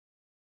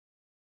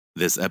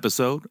This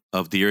episode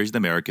of Dear Asian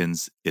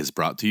Americans is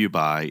brought to you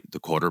by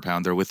the Quarter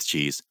Pounder with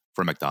Cheese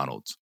from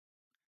McDonald's.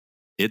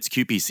 It's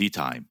QPC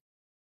time.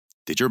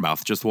 Did your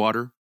mouth just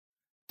water?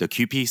 The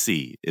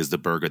QPC is the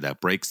burger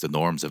that breaks the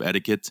norms of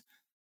etiquette,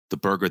 the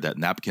burger that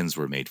napkins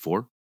were made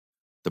for,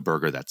 the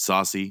burger that's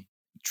saucy,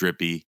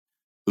 drippy,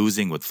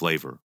 oozing with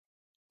flavor,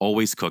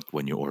 always cooked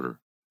when you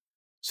order.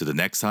 So the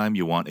next time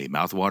you want a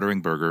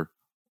mouth-watering burger,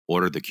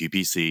 order the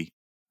QPC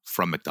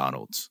from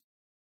McDonald's.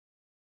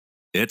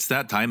 It's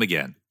that time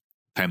again.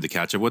 Time to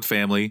catch up with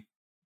family.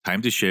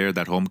 Time to share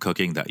that home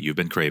cooking that you've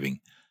been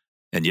craving.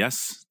 And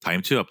yes,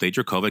 time to update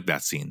your COVID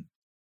vaccine.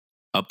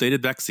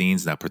 Updated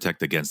vaccines that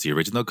protect against the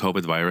original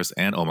COVID virus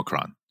and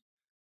Omicron.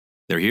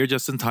 They're here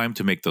just in time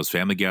to make those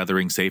family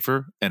gatherings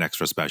safer and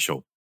extra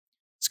special.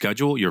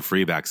 Schedule your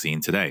free vaccine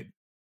today.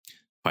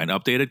 Find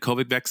updated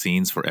COVID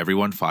vaccines for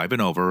everyone 5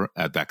 and over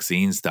at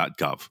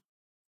vaccines.gov.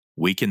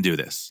 We can do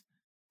this.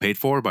 Paid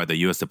for by the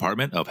U.S.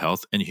 Department of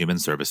Health and Human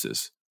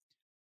Services.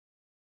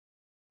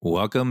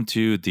 Welcome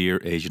to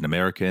Dear Asian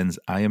Americans.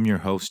 I am your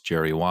host,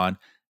 Jerry Won,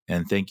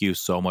 and thank you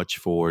so much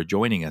for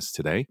joining us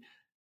today.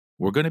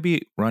 We're going to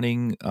be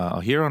running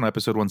here on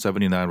episode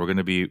 179. We're going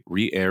to be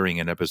re-airing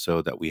an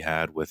episode that we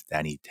had with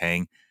Danny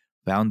Tang,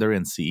 founder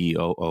and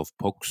CEO of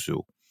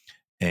Poksu.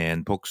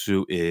 And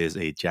Poksu is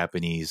a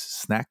Japanese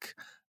snack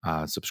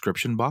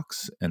subscription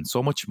box and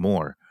so much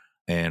more.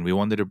 And we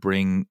wanted to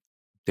bring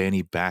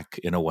Danny back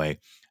in a way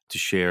to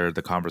share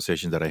the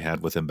conversation that I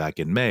had with him back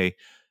in May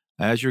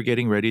as you're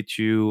getting ready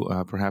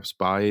to perhaps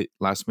buy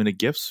last-minute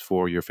gifts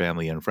for your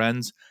family and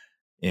friends.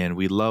 And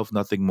we love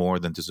nothing more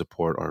than to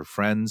support our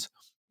friends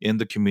in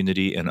the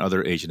community and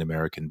other Asian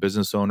American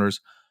business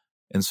owners.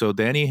 And so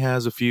Danny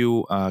has a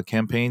few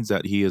campaigns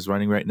that he is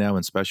running right now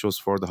and specials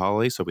for the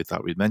holiday. So we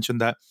thought we'd mention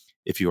that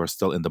if you are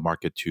still in the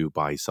market to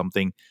buy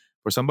something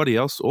for somebody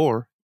else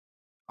or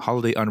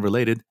holiday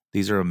unrelated,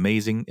 these are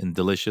amazing and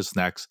delicious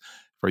snacks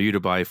for you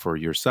to buy for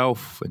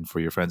yourself and for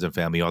your friends and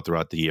family all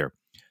throughout the year.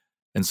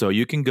 And so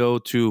you can go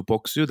to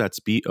Poksu,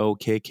 that's BOKKSU.com,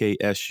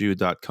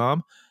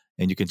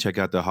 and you can check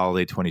out the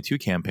Holiday 22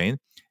 campaign.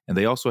 And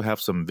they also have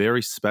some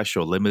very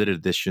special limited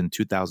edition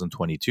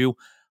 2022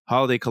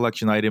 holiday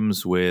collection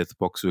items with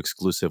Poksu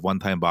exclusive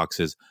one-time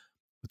boxes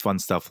with fun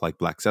stuff like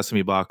Black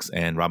Sesame Box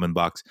and Ramen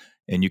Box.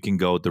 And you can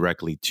go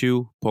directly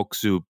to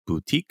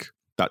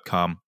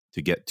PoksuBoutique.com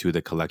to get to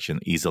the collection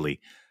easily.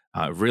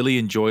 Really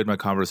enjoyed my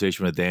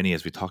conversation with Danny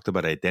as we talked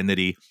about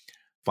identity,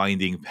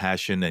 finding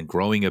passion, and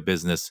growing a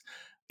business.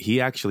 He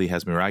actually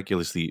has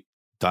miraculously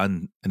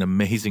done an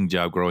amazing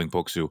job growing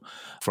Poksu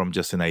from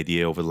just an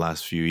idea over the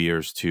last few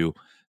years to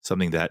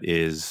something that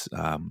is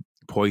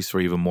poised for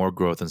even more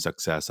growth and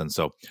success. And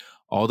so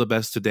all the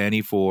best to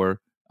Danny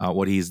for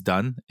what he's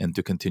done and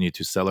to continue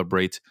to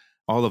celebrate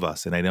all of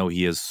us. And I know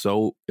he is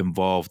so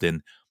involved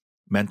in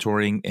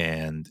mentoring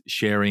and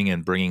sharing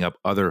and bringing up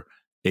other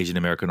Asian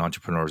American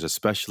entrepreneurs,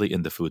 especially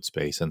in the food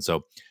space. And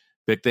so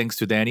big thanks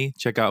to Danny.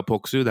 Check out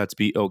Poksu, that's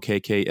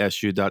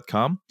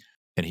BOKKSU.com.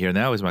 And here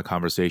now is my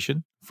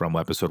conversation from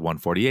episode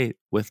 148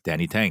 with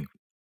Danny Tang.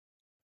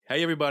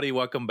 Hey, everybody.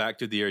 Welcome back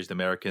to Dear Asian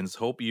Americans.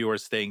 Hope you are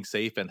staying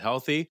safe and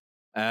healthy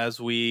as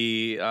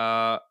we,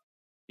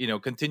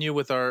 continue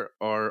with our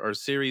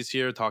series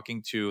here,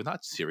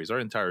 our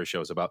entire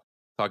show is about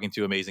talking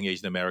to amazing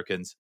Asian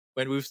Americans.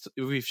 When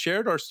we've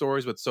shared our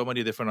stories with so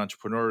many different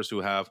entrepreneurs who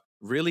have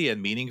really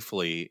and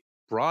meaningfully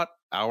brought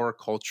our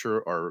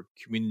culture, our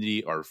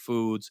community, our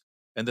foods,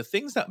 and the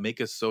things that make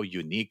us so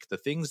unique, the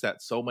things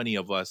that so many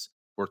of us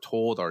were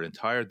told our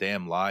entire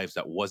damn lives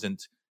that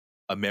wasn't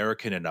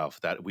American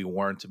enough, that we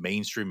weren't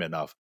mainstream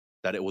enough,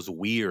 that it was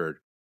weird.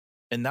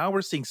 And now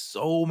we're seeing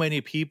so many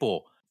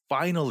people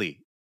finally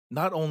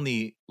not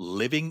only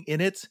living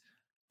in it,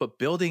 but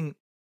building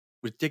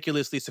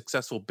ridiculously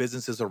successful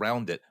businesses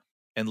around it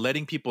and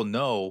letting people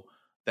know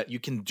that you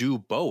can do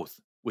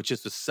both, which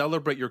is to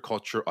celebrate your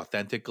culture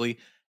authentically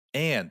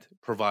and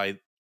provide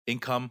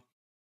income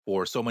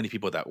for so many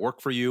people that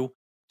work for you,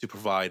 to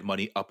provide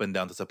money up and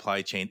down the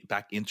supply chain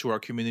back into our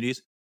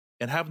communities,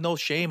 and have no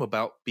shame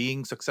about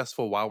being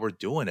successful while we're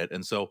doing it.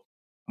 And so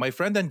my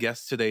friend and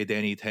guest today,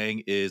 Danny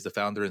Tang, is the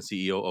founder and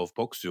CEO of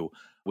Poksu,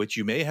 which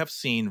you may have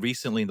seen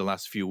recently in the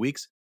last few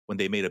weeks when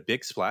they made a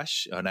big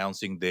splash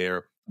announcing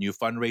their new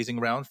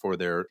fundraising round for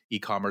their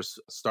e-commerce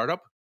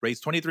startup.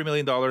 Raised $23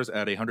 million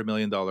at a $100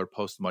 million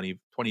post-money,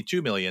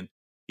 $22 million.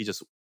 He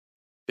just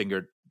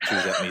fingered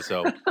choose at me.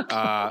 So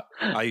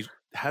I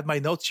had my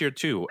notes here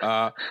too.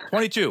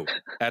 22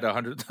 at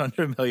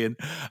 100 million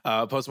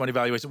post-money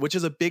valuation, which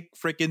is a big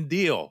freaking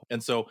deal.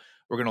 And so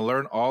we're going to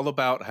learn all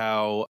about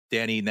how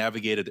Danny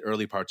navigated the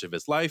early parts of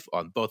his life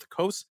on both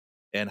coasts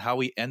and how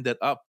he ended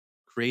up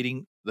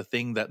creating the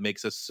thing that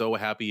makes us so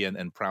happy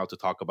and proud to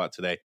talk about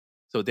today.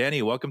 So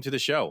Danny, welcome to the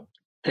show.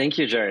 Thank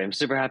you, Jerry. I'm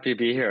super happy to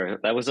be here.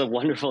 That was a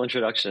wonderful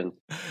introduction.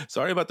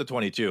 Sorry about the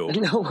 22.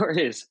 No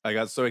worries. I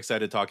got so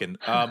excited talking.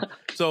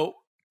 So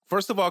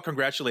first of all,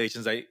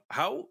 congratulations.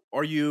 How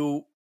are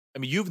you I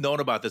mean, you've known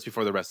about this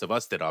before the rest of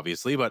us did,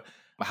 obviously, but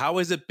how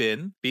has it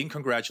been being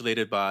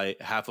congratulated by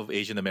half of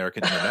Asian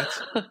American internet?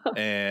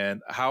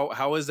 And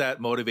how is that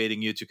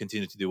motivating you to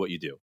continue to do what you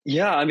do?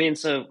 Yeah, I mean,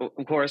 so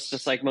of course,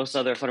 just like most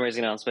other fundraising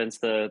announcements,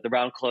 the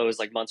round closed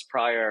like months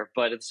prior,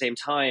 but at the same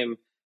time,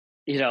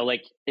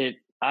 like it,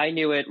 I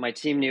knew it, my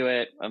team knew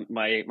it,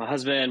 my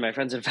husband, my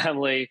friends and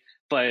family,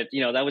 but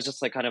that was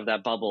just like kind of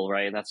that bubble,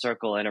 right, in that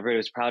circle, and everybody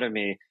was proud of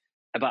me.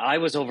 But I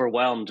was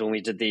overwhelmed when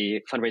we did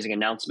the fundraising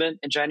announcement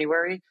in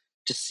January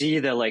to see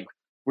the like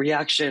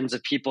reactions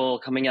of people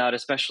coming out,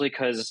 especially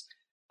because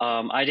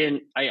I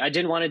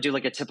didn't want to do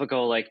like a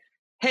typical like,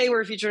 hey,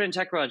 we're featured in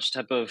TechCrunch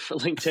type of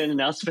LinkedIn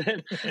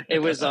announcement. It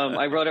was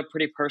I wrote a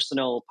pretty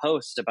personal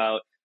post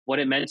about what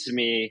it meant to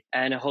me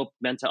and I hope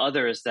meant to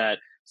others that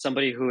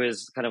somebody who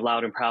is kind of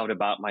loud and proud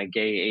about my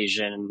gay,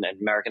 Asian,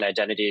 and American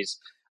identities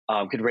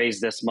could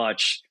raise this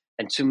much.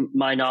 And to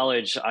my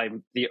knowledge,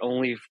 I'm the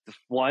only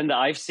one that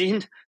I've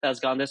seen that's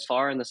gone this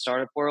far in the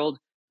startup world,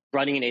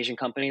 running an Asian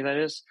company, that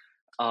is.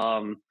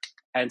 Um,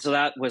 and so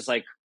that was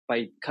like,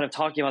 by kind of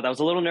talking about that, I was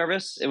a little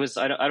nervous. It was,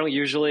 I don't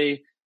usually,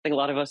 I think a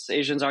lot of us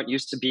Asians aren't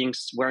used to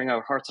wearing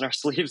our hearts on our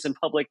sleeves in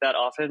public that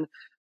often,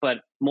 but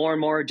more and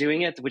more are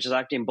doing it, which is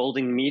actually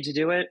emboldening me to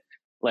do it.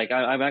 Like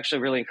I'm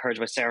actually really encouraged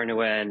by Sarah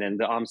Nguyen and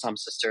the Amsam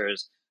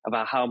sisters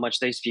about how much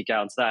they speak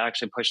out. So that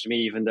actually pushed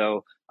me, even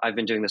though I've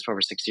been doing this for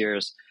over 6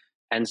 years.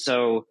 And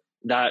so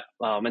that,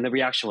 and the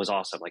reaction was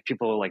awesome. Like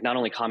people like not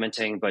only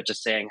commenting, but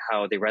just saying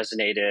how they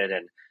resonated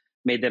and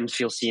made them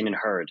feel seen and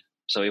heard.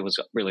 So it was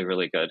really,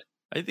 really good.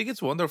 I think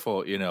it's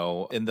wonderful,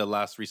 in the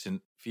last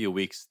recent few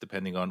weeks,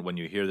 depending on when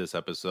you hear this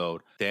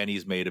episode,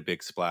 Danny's made a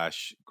big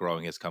splash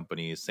growing his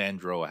company.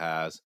 Sandro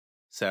has,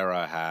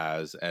 Sarah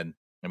has, and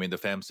I mean, the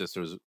Fam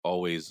Sisters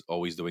always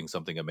doing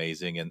something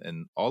amazing.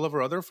 And all of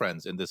our other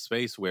friends in this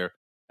space where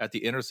at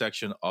the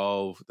intersection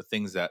of the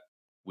things that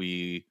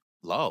we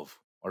love,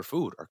 our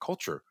food, our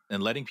culture,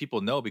 and letting people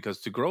know,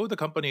 because to grow the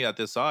company at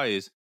this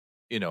size,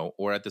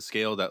 or at the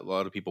scale that a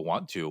lot of people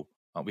want to,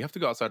 we have to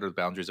go outside of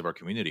the boundaries of our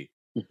community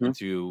Mm-hmm. and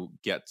to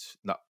get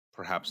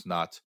perhaps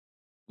not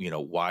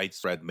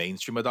widespread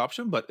mainstream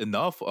adoption, but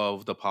enough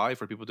of the pie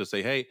for people to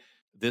say, hey,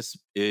 this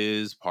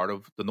is part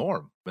of the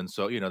norm. And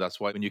so that's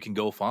why when you can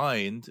go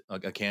find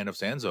a can of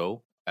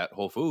Sanzo at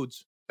Whole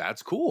Foods,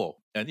 that's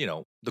cool. And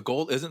the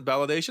goal isn't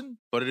validation,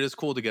 but it is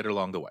cool to get it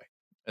along the way.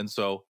 And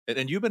so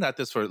and you've been at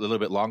this for a little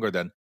bit longer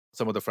than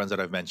some of the friends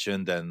that I've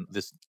mentioned, and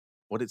this,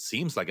 what it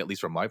seems like, at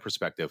least from my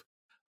perspective,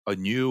 a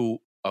new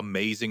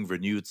amazing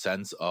renewed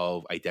sense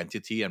of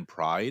identity and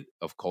pride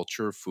of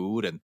culture,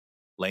 food, and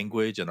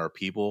language, and our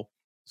people.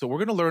 So we're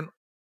going to learn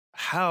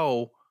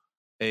how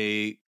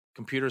a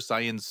computer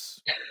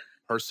science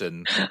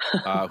person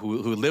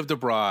who lived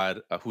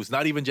abroad, who's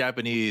not even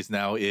Japanese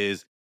now,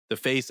 is the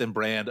face and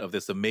brand of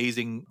this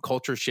amazing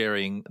culture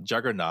sharing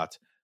juggernaut.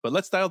 But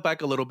let's dial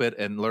back a little bit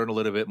and learn a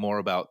little bit more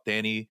about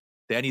Danny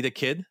the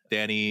kid,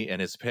 Danny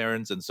and his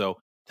parents. And so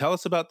tell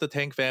us about the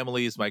Tang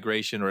family's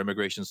migration or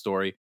immigration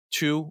story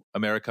to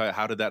America.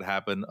 How did that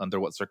happen? Under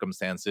what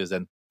circumstances?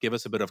 And give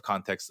us a bit of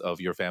context of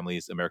your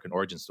family's American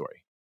origin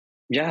story.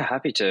 Yeah,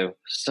 happy to.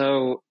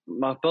 So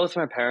both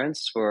my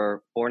parents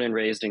were born and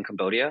raised in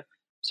Cambodia.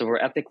 So we're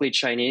ethnically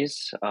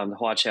Chinese, the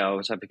Hua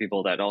Chao type of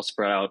people that all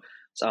spread out.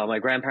 So my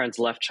grandparents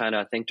left China,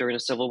 I think, during the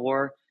Civil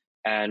War,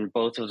 and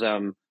both of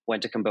them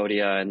went to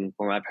Cambodia, and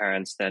where my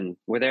parents then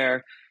were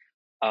there,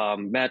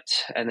 met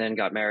and then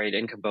got married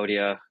in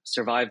Cambodia,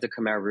 survived the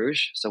Khmer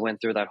Rouge, so went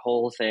through that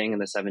whole thing in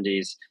the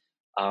 70s,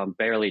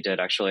 barely did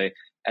actually.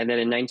 And then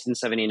in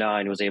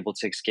 1979 was able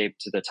to escape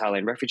to the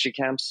Thailand refugee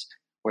camps,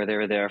 where they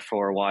were there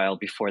for a while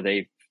before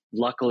they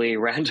luckily,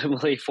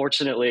 randomly,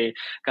 fortunately,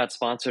 got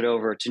sponsored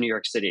over to New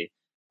York City.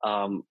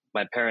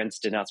 My parents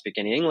did not speak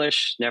any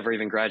English, never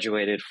even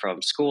graduated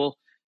from school,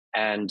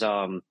 and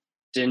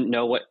didn't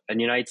know what a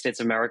United States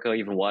of America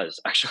even was,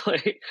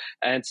 actually.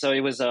 And so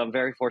it was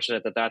very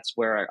fortunate that that's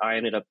where I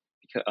ended up,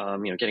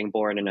 getting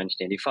born in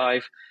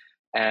 1985.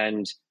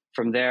 And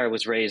from there, I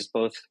was raised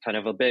both kind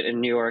of a bit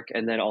in New York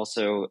and then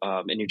also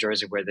in New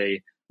Jersey, where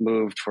they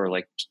moved for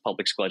like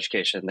public school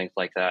education, things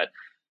like that.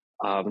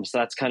 So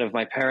that's kind of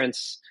my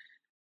parents,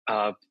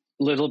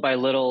 little by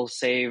little,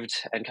 saved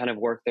and kind of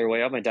worked their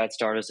way up. My dad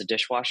started as a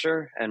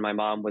dishwasher, and my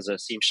mom was a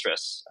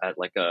seamstress at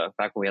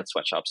back when we had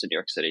sweatshops in New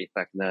York City,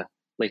 back in the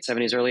late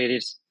 70s, early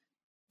 80s.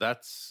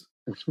 That's,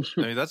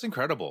 I mean, that's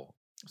incredible.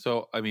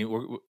 So, I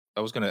mean,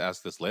 I was going to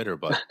ask this later,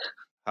 but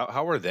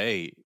how are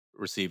they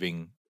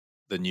receiving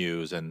the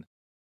news, and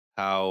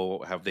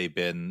how have they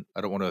been?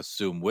 I don't want to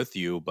assume with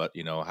you, but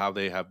how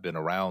they have been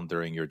around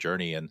during your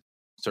journey. And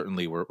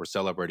certainly, we're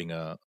celebrating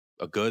a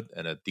good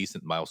and a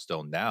decent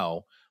milestone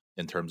now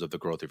in terms of the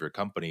growth of your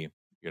company.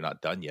 You're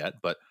not done yet,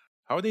 but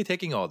how are they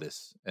taking all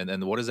this,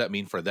 and what does that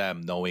mean for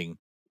them, knowing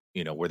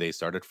where they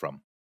started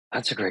from?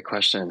 That's a great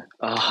question.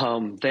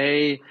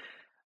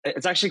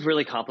 It's actually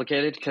really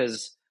complicated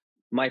because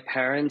my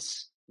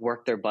parents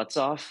worked their butts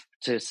off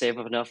to save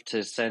up enough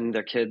to send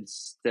their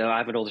kids. I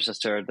have an older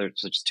sister. There's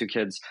just two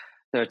kids.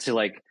 They're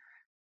to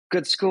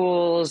good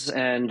schools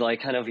and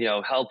like kind of,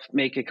 help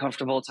make it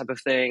comfortable type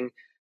of thing.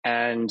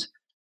 And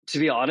to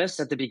be honest,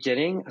 at the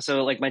beginning,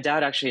 so like my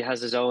dad actually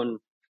has his own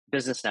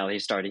business now that he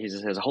started.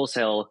 He's a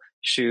wholesale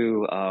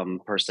shoe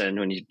person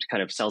when he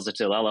kind of sells it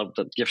to a lot of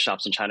the gift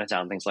shops in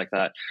Chinatown, things like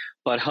that.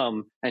 But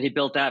and he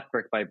built that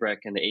brick by brick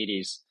in the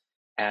 80s.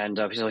 And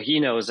so he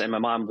knows, and my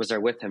mom was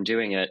there with him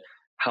doing it,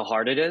 how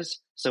hard it is.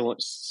 So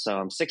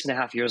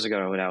 6.5 years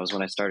ago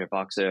when I started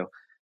Boxu,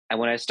 and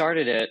when I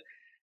started it,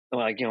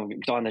 like,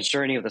 on this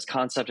journey of this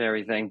concept and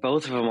everything,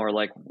 both of them were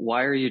like,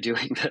 why are you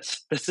doing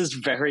this? This is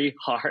very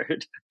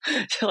hard.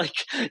 To like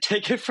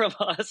take it from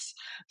us.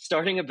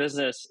 Starting a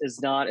business is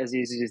not as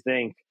easy as you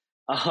think.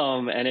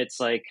 And it's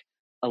like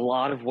a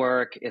lot of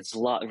work. It's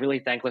really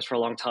thankless for a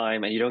long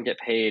time, and you don't get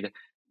paid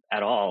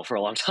at all for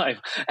a long time.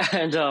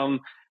 And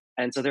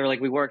and so they were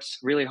like, we worked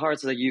really hard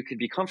so that you could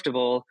be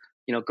comfortable.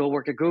 Go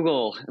work at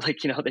Google. Like,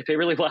 they pay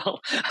really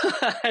well,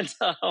 and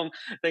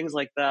things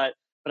like that.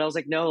 But I was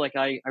like, no, like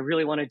I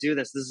really want to do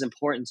this. This is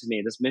important to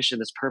me. This mission,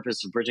 this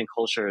purpose of bridging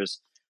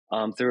cultures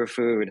through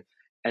food.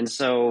 And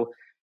so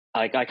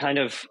I kind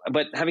of,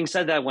 but having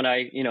said that, when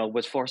I,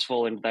 was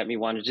forceful and that me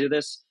wanted to do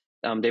this,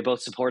 they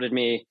both supported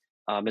me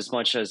as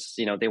much as,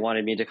 they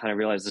wanted me to kind of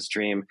realize this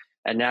dream.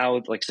 And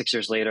now, like 6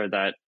 years later,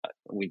 that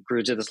we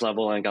grew to this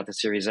level and got the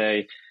Series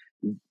A,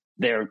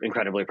 they're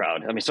incredibly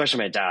proud. I mean, especially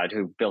my dad,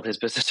 who built his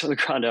business from the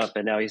ground up,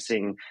 and now he's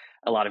seeing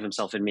a lot of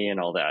himself in me and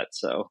all that.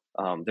 So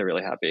they're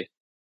really happy.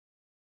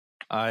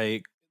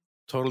 I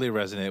totally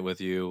resonate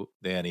with you,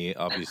 Danny.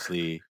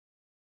 Obviously,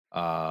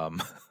 I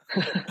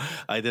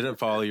didn't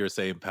follow your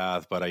same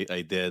path, but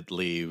I did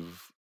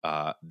leave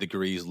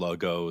degrees,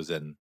 logos,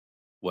 and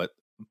what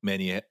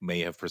many may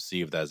have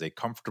perceived as a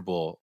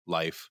comfortable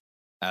life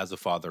as a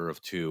father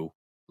of two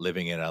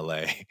living in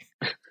LA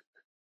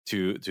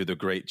to the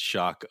great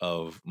shock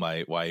of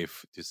my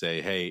wife to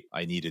say, hey,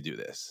 I need to do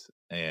this.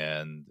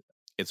 And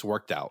it's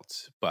worked out,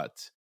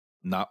 but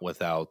not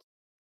without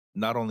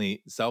not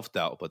only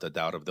self-doubt, but the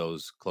doubt of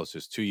those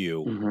closest to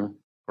you,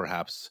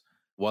 perhaps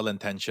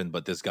well-intentioned,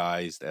 but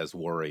disguised as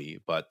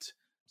worry, but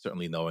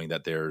certainly knowing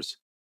that there's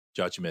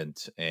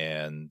judgment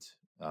and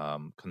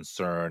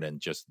concern and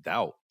just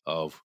doubt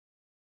of,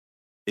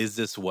 is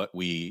this what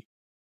we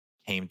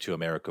came to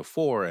America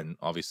for? And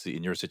obviously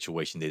in your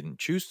situation, they didn't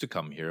choose to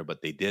come here,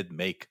 but they did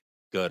make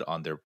good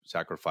on their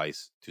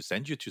sacrifice to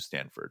send you to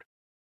Stanford,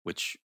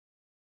 which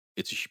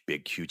it's a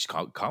big, huge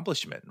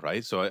accomplishment,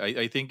 right? So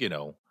I think,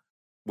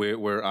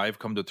 where I've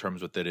come to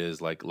terms with it is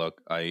like,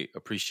 look, I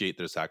appreciate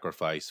their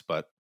sacrifice,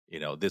 but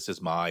this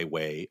is my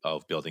way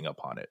of building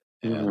upon it.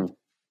 And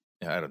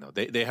I don't know,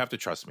 they have to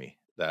trust me,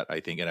 that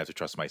I think, and I have to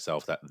trust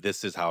myself that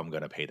this is how I'm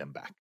going to pay them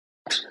back.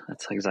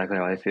 That's exactly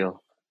how I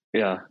feel.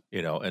 Yeah.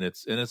 And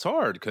it's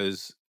hard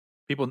because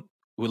people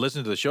who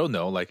listen to the show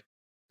know, like,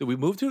 did we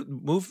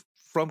move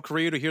from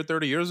Korea to here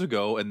 30 years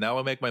ago, and now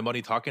I make my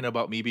money talking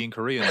about me being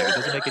Korean? Like, it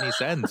doesn't make any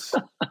sense.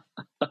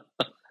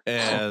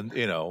 And,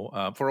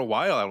 for a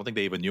while, I don't think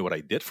they even knew what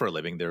I did for a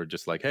living. They were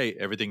just like, hey,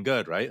 everything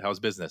good, right? How's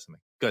business? I'm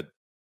like,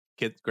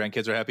 good.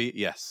 Grandkids are happy?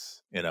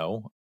 Yes.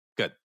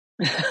 Good.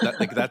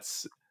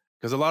 That's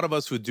because a lot of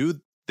us who do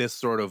this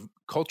sort of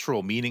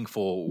cultural,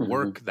 meaningful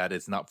work that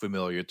is not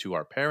familiar to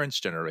our parents'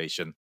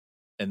 generation,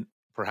 and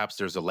perhaps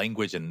there's a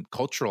language and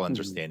cultural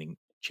understanding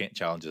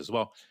challenge as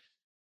well.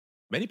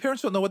 Many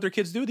parents don't know what their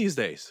kids do these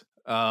days.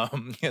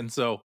 And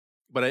so,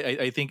 but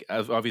I think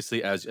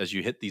obviously as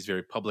you hit these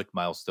very public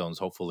milestones,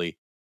 hopefully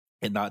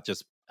it not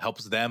just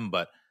helps them,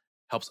 but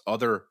helps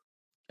other,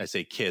 I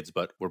say kids,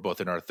 but we're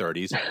both in our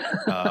 30s,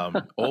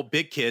 old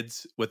big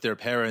kids with their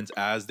parents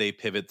as they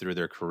pivot through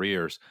their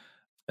careers.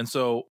 And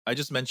so I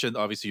just mentioned,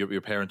 obviously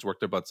your parents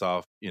worked their butts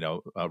off,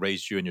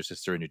 raised you and your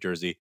sister in New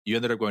Jersey. You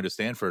ended up going to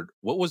Stanford.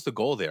 What was the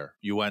goal there?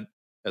 You went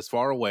as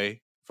far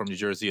away from New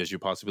Jersey as you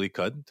possibly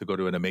could to go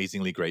to an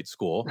amazingly great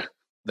school.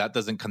 That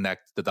doesn't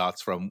connect the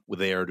dots from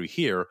there to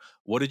here.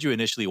 What did you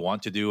initially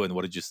want to do, and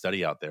what did you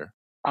study out there?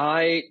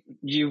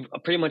 You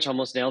pretty much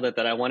almost nailed it,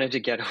 that I wanted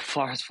to get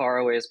as far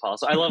away as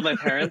possible. I love my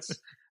parents.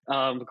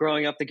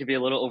 Growing up, they could be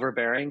a little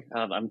overbearing.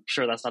 I'm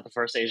sure that's not the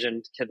first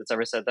Asian kid that's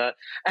ever said that.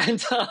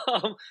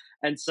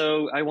 And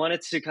so I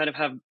wanted to kind of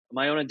have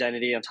my own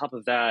identity. On top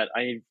of that,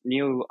 I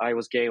knew I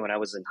was gay when I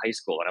was in high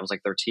school, and I was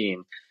like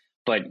 13.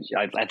 But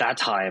at that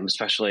time,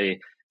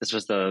 especially, this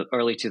was the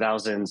early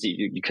 2000s,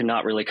 you could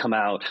not really come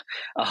out.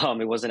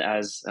 It wasn't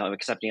as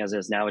accepting as it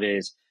is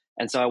nowadays.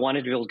 And so I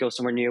wanted to be able to go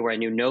somewhere new where I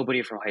knew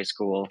nobody from high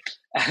school,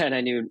 and I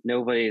knew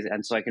nobody.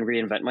 And so I can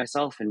reinvent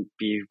myself and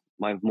be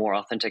my more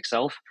authentic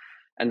self.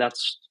 And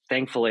that's,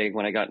 thankfully,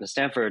 when I got into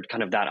Stanford,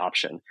 kind of that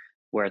option,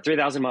 where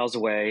 3,000 miles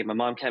away, my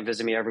mom can't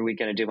visit me every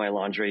weekend and do my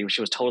laundry.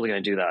 She was totally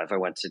going to do that if I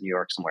went to New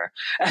York somewhere.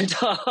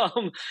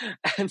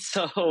 And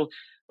so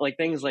like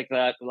things like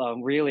that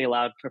really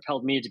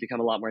propelled me to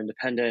become a lot more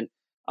independent,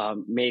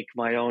 make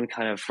my own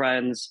kind of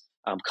friends,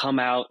 come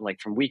out like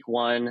from week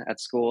one at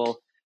school.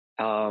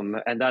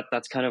 And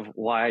that's kind of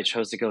why I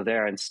chose to go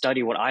there and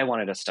study what I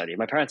wanted to study.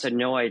 My parents had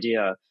no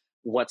idea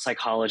what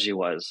psychology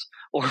was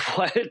or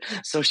what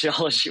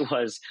sociology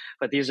was.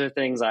 But these are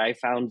things I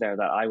found there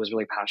that I was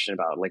really passionate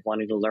about, like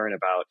wanting to learn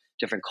about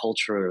different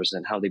cultures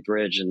and how they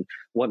bridge and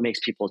what makes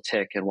people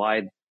tick and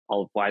why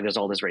there's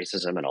all this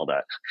racism and all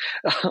that.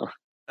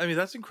 I mean,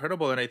 that's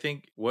incredible. And I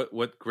think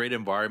what great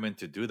environment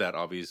to do that.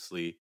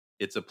 Obviously,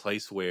 it's a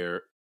place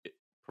where it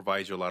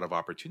provides you a lot of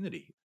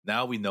opportunity.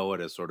 Now we know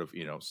it as sort of,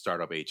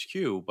 startup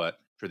HQ, but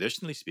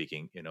traditionally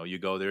speaking, you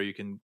go there,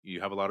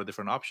 you have a lot of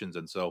different options.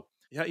 And so,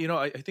 yeah,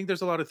 I think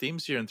there's a lot of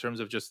themes here in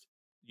terms of just,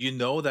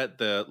 that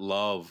the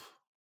love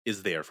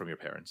is there from your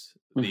parents.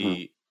 Hmm.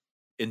 The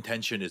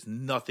intention is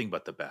nothing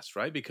but the best,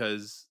 right?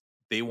 Because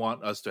they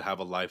want us to have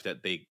a life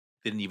that they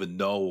didn't even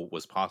know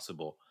was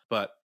possible.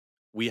 But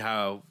we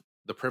have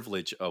the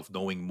privilege of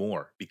knowing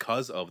more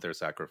because of their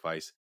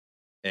sacrifice.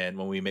 And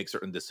when we make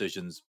certain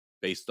decisions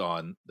based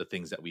on the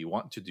things that we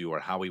want to do or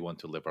how we want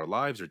to live our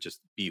lives or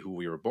just be who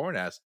we were born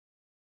as,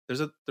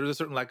 there's a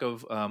certain lack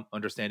of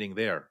understanding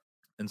there.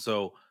 And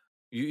so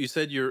you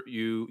said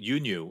you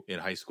knew in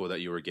high school that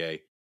you were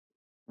gay.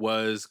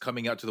 Was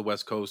coming out to the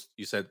West Coast,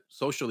 you said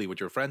socially with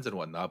your friends and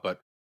whatnot,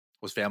 but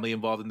was family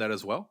involved in that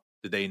as well?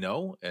 Did they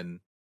know? And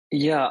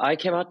Yeah, I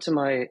came out to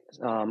my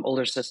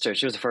older sister.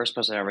 She was the first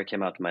person I ever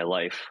came out to my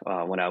life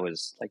when I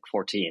was like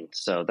 14.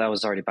 So that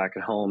was already back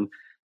at home.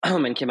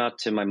 And came out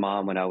to my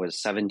mom when I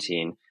was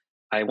 17.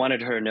 I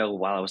wanted her to know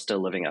while I was still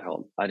living at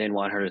home. I didn't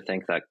want her to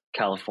think that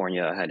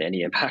California had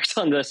any impact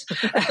on this.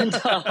 And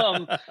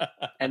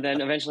and then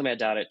eventually my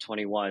dad at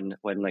 21,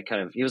 when like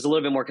kind of he was a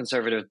little bit more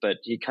conservative, but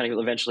he kind of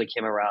eventually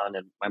came around,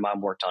 and my mom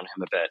worked on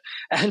him a bit.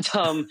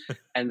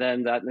 And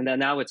then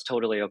now it's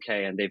totally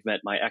okay. And they've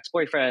met my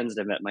ex-boyfriends,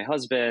 they've met my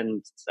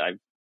husband,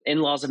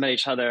 in-laws have met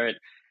each other.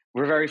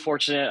 We're very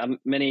fortunate.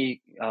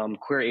 Many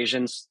queer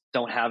Asians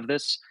don't have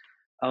this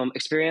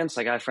experience.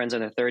 Like I have friends in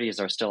their 30s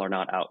are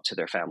not out to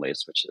their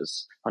families, which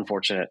is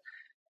unfortunate.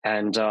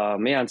 And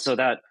and so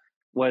that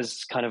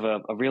was kind of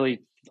a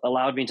really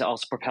allowed me to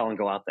also propel and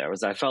go out there.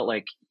 Was I felt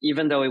like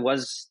even though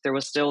there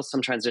was still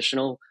some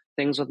transitional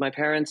things with my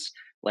parents,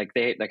 like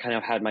they kind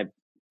of had I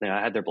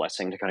had their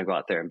blessing to kind of go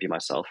out there and be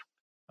myself.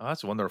 oh,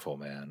 that's wonderful,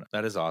 man.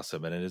 That is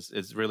awesome. And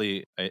it's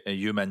really, and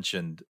you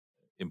mentioned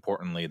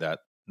importantly that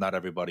not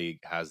everybody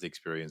has the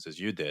experience as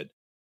you did.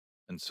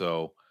 And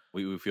so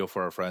we feel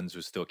for our friends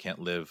who still can't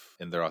live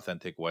in their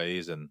authentic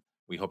ways. And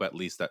we hope at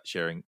least that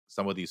sharing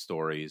some of these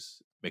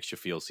stories makes you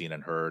feel seen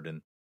and heard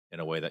in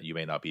a way that you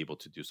may not be able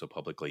to do so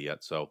publicly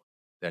yet. So,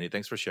 Danny,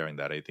 thanks for sharing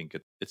that. I think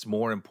it's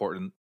more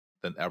important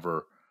than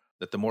ever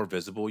that the more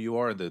visible you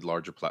are, the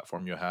larger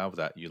platform you have,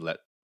 that you let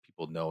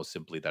people know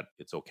simply that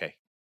it's okay.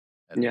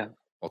 And Yeah.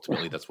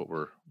 ultimately, that's what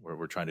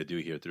we're trying to do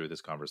here through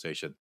this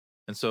conversation.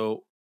 And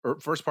so,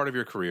 first part of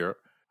your career,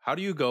 how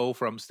do you go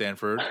from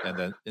Stanford and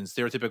then in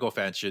stereotypical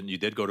fashion, you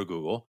did go to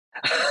Google.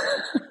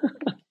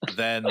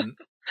 Then,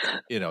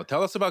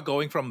 tell us about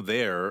going from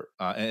there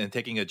and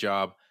taking a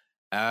job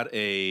at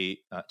a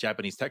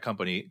Japanese tech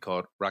company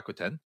called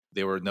Rakuten.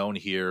 They were known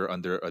here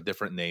under a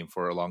different name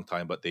for a long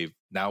time, but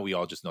now we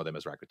all just know them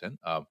as Rakuten.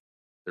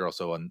 They're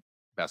also on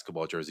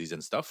basketball jerseys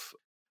and stuff.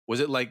 Was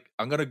it like,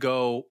 I'm going to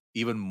go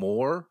even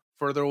more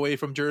further away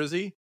from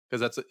Jersey? Because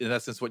that's in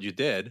essence what you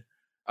did.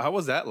 How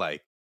was that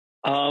like?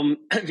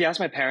 If you ask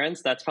my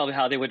parents, that's probably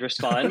how they would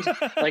respond.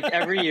 Like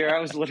every year, I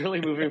was literally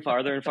moving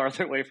farther and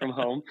farther away from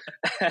home,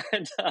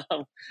 and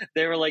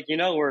they were like,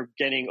 we're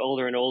getting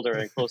older and older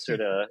and closer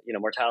to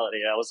mortality.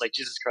 I was like,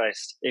 Jesus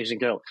Christ, Asian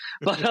guilt.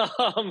 But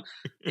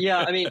yeah,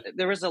 I mean,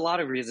 there was a lot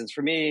of reasons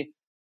for me.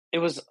 It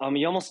was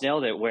you almost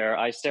nailed it. Where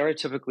I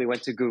stereotypically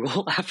went to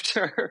Google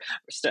after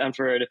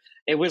Stanford,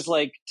 it was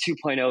like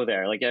 2.0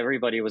 there. Like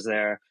everybody was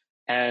there,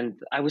 and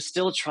I was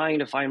still trying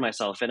to find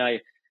myself, and I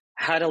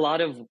had a lot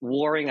of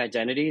warring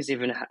identities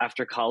even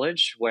after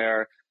college,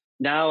 where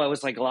now I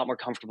was like a lot more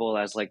comfortable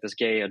as like this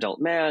gay adult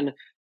man,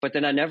 but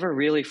then I never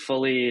really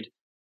fully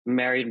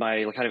married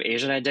my kind of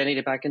Asian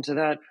identity back into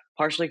that,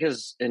 partially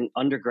because in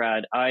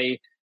undergrad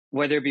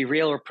whether it be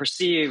real or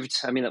perceived,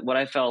 I mean, what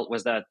I felt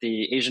was that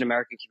the Asian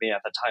American community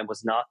at the time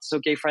was not so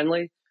gay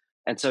friendly,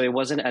 and so it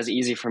wasn't as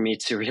easy for me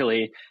to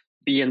really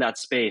be in that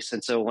space.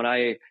 And so when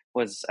I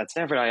was at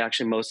Stanford, I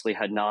actually mostly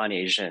had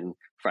non-Asian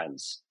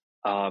friends,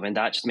 and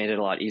that just made it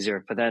a lot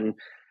easier. But then,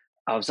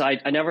 so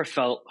I never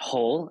felt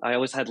whole. I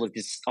always had like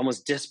these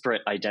almost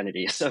disparate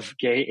identities of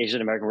gay,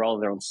 Asian American. We're all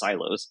in their own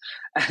silos,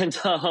 and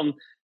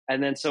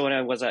then so when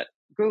I was at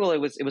Google, it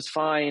was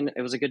fine.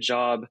 It was a good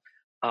job.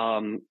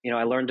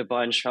 I learned a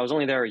bunch. I was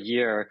only there a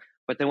year,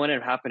 but then what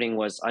ended up happening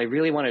was I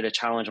really wanted to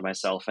challenge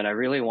myself, and I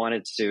really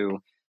wanted to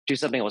do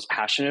something I was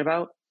passionate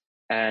about.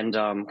 And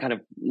kind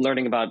of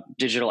learning about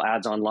digital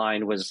ads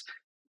online was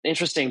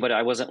interesting, but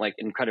I wasn't like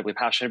incredibly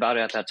passionate about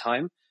it at that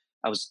time.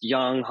 I was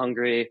young,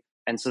 hungry.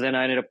 And so then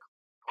I ended up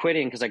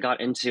quitting because I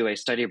got into a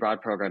study abroad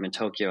program in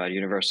Tokyo at a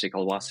university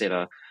called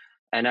Waseda.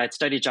 And I'd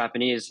studied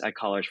Japanese at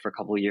college for a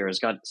couple of years,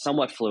 got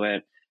somewhat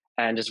fluent,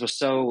 and just was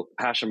so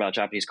passionate about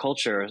Japanese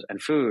culture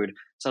and food.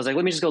 So I was like,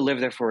 let me just go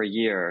live there for a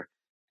year,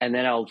 and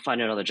then I'll find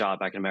another job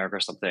back in America or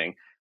something.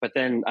 But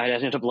then I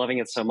ended up loving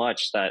it so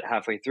much that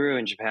halfway through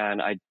in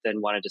Japan, I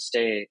then wanted to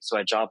stay. So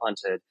I job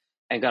hunted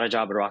and got a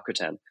job at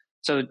Rakuten.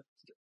 So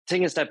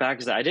taking a step back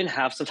is that I didn't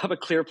have some type of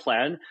clear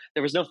plan.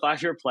 There was no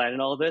 5-year plan in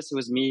all of this. It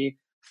was me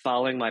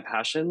following my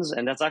passions.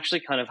 And that's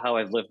actually kind of how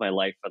I've lived my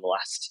life for the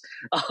last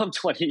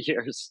 20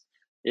 years.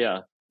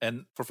 Yeah.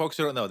 And for folks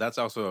who don't know, that's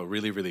also a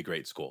really, really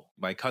great school.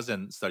 My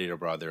cousin studied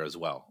abroad there as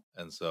well.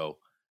 And so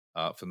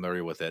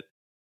familiar with it.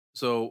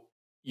 So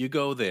you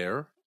go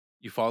there,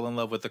 you fall in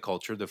love with the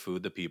culture, the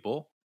food, the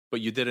people, but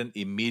you didn't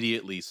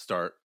immediately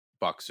start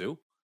Baksu.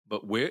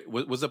 But where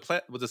was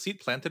the seed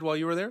planted while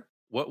you were there?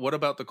 What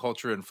about the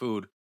culture and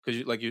food?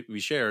 Because we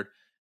shared,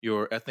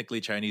 you're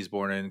ethnically Chinese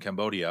born in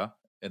Cambodia,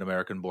 an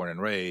American born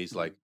and raised.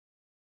 Like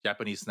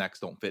Japanese snacks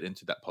don't fit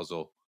into that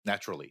puzzle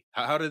naturally.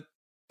 How did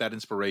that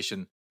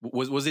inspiration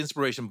was the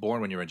inspiration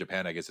born when you were in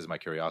Japan? I guess is my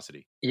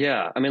curiosity.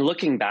 Yeah, I mean,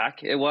 looking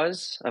back, it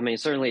was. I mean,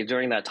 certainly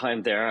during that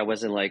time there, I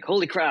wasn't like,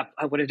 "Holy crap,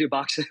 I want to do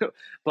Baksu,"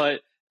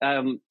 but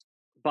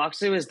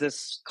Baksu is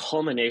this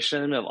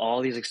culmination of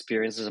all these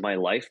experiences in my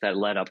life that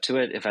led up to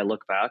it. If I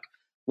look back,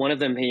 one of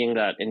them being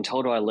that in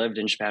total, I lived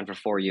in Japan for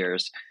 4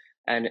 years,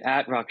 and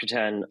at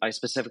Rakuten, I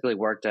specifically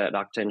worked at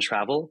Rakuten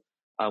Travel,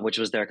 which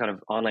was their kind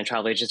of online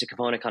travel agency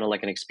component, kind of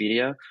like an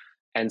Expedia.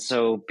 And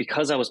so,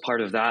 because I was part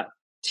of that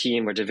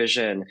team or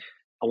division,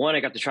 one,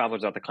 I got to travel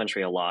throughout the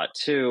country a lot.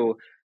 Two,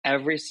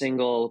 every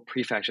single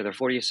prefecture, there are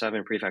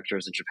 47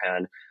 prefectures in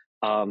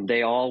Japan,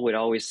 they all would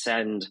always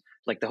send,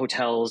 like the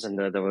hotels and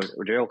the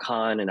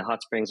ryokan and the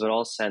hot springs would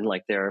all send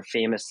like their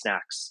famous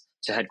snacks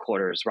to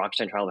headquarters,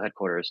 Rakuten Travel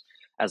headquarters,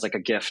 as like a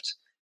gift.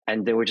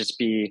 And there would just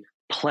be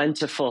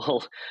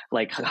plentiful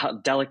like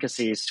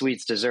delicacies,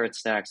 sweets,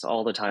 desserts, snacks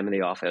all the time in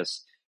the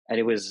office. And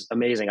it was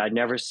amazing. I'd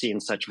never seen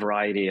such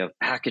variety of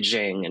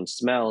packaging and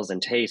smells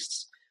and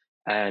tastes.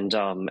 And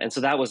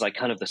so that was like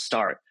kind of the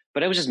start.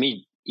 But it was just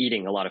me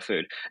eating a lot of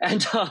food.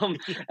 And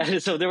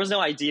so there was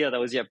no idea that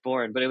was yet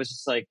born, but it was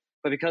just like,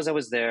 but because I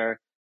was there,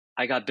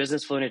 I got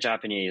business fluent in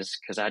Japanese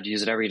because I had to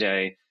use it every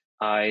day.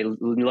 I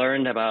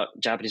learned about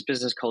Japanese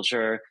business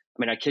culture. I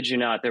mean, I kid you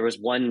not, there was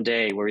one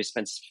day where we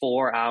spent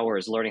 4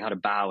 hours learning how to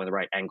bow in the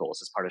right angles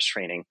as part of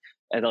training.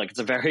 And like, it's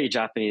a very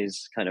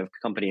Japanese kind of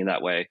company in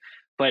that way.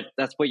 But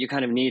that's what you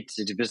kind of need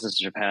to do business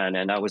in Japan.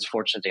 And I was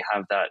fortunate to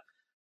have that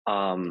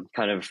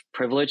kind of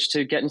privilege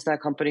to get into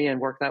that company and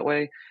work that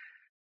way.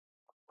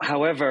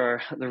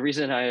 However, the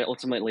reason I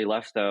ultimately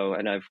left, though,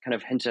 and I've kind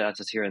of hinted at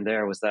this here and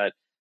there, was that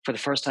for the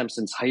first time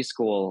since high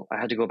school, I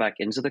had to go back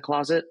into the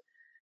closet.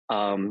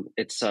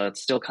 It's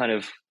still kind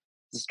of,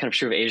 this is kind of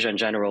true of Asia in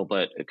general,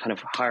 but kind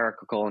of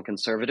hierarchical and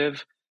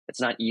conservative. It's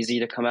not easy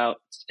to come out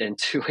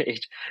into an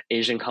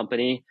Asian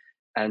company.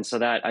 And so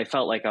that I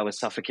felt like I was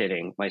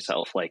suffocating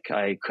myself. Like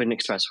I couldn't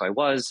express who I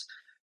was.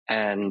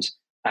 And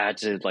I had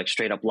to like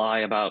straight up lie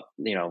about,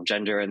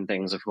 gender and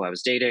things of who I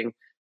was dating.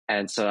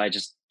 And so I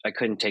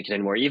couldn't take it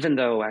anymore, even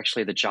though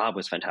actually the job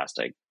was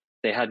fantastic.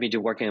 They had me do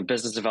working in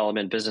business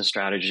development, business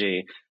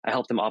strategy. I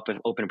helped them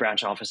open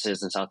branch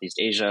offices in Southeast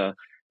Asia.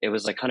 It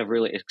was like kind of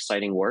really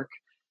exciting work.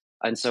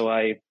 And so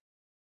I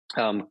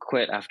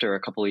quit after a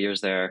couple of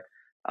years there,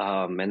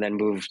 and then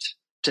moved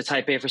to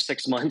Taipei for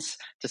 6 months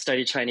to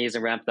study Chinese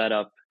and ramp that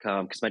up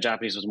because my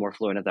Japanese was more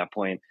fluent at that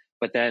point.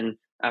 But then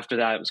after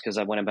that, it was because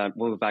I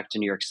moved back to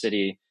New York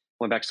City,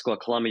 went back to school at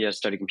Columbia,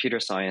 studied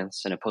computer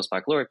science in a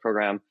post-baccalaureate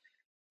program.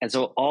 And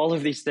so all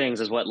of these things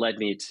is what led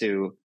me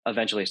to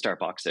eventually start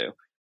Baksu,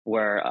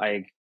 where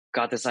I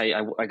got this, I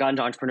got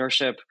into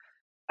entrepreneurship.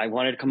 I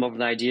wanted to come up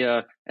with an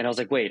idea and I was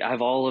like, wait, I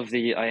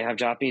have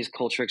Japanese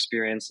culture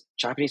experience.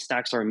 Japanese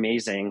snacks are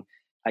amazing.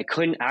 I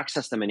couldn't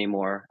access them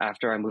anymore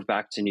after I moved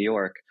back to New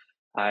York.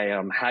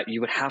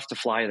 You would have to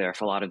fly there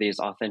for a lot of these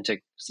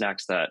authentic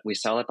snacks that we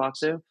sell at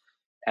Baksu.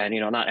 And,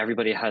 not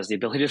everybody has the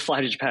ability to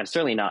fly to Japan,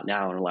 certainly not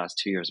now in the last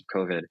 2 years of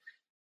COVID.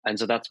 And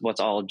so that's what's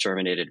all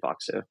germinated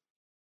Baksu.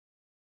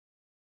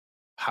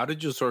 How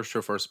did you source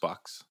your first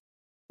box?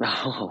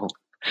 Oh,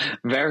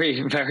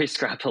 very, very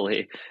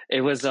scrappily.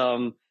 It was,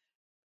 so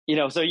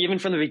even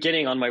from the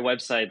beginning on my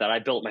website that I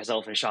built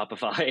myself in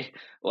Shopify,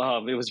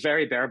 it was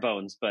very bare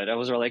bones, but I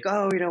was like,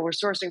 we're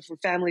sourcing from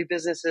family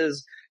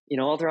businesses,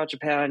 all throughout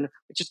Japan,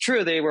 which is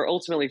true. They were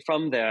ultimately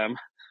from them.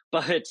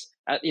 But,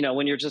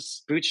 when you're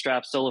just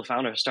bootstrapped solo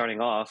founder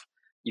starting off,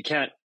 you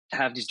can't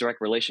have these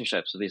direct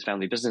relationships with these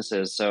family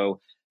businesses. So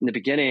in the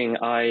beginning,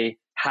 I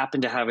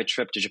happened to have a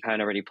trip to Japan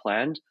already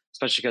planned,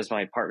 especially because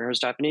my partner is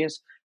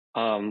Japanese.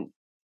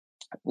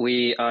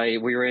 We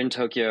were in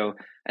Tokyo,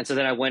 and so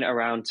then I went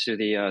around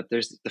to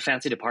there's the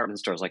fancy department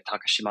stores like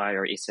Takashimaya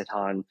or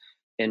Isetan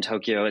in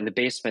Tokyo. In the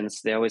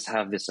basements, they always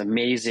have this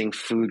amazing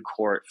food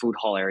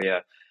hall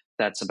area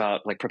that's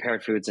about like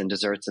prepared foods and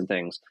desserts and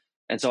things.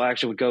 And so I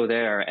actually would go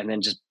there and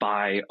then just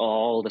buy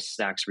all the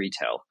snacks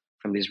retail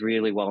from these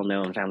really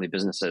well-known family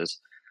businesses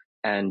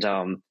and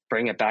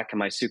bring it back in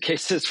my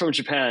suitcases from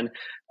Japan.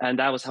 And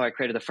that was how I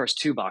created the first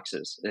 2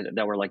 boxes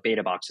that were like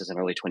beta boxes in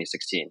early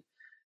 2016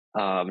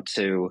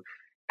 to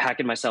pack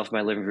it myself in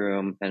my living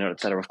room and et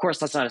cetera. Of course,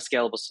 that's not a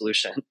scalable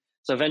solution.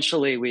 So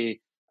eventually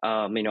we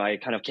I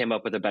kind of came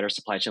up with a better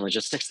supply chain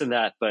logistics than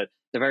that, but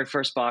the very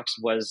first box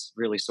was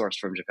really sourced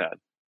from Japan.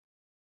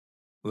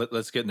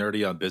 Let's get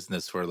nerdy on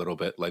business for a little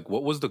bit. Like,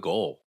 what was the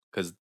goal?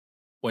 Because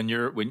when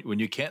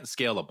you can't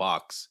scale a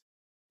box,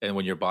 and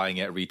when you're buying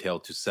at retail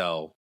to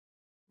sell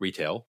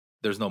retail,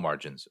 there's no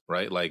margins,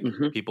 right? Like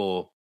Hmm.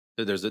 people,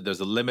 there's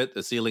a limit,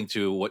 a ceiling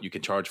to what you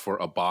can charge for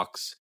a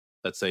box.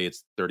 Let's say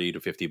it's 30 to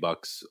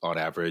 $50 on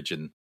average,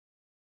 and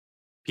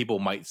people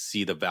might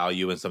see the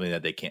value in something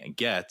that they can't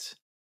get.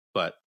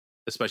 But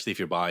especially if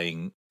you're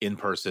buying in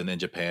person in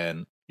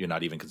Japan, you're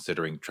not even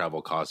considering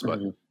travel costs. But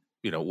Hmm.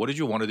 what did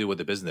you want to do with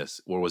the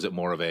business, or was it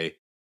more of a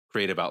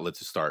creative outlet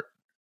to start?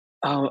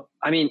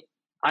 I mean,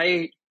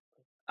 I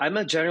I'm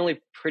a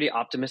generally pretty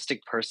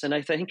optimistic person,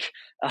 I think,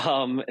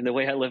 in the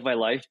way I live my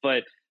life,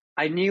 but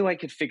I knew I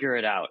could figure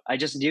it out. I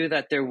just knew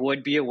that there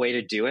would be a way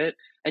to do it.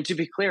 And to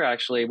be clear,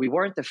 actually, we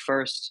weren't the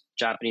first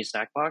Japanese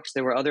snack box.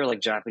 There were other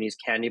like Japanese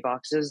candy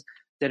boxes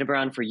that had been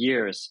around for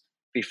years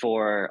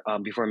before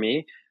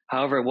me.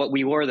 However, what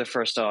we were the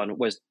first on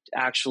was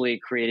actually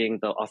creating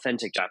the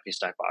authentic Japanese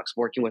snack box,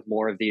 working with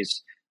more of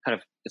these kind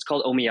of, it's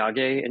called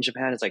omiyage in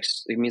Japan. It's like,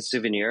 it means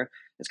souvenir.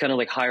 It's kind of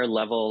like higher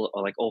level,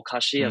 or like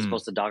okashi as Mm,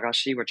 opposed to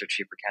dagashi, which are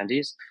cheaper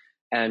candies.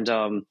 And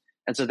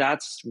and so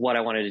that's what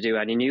I wanted to do.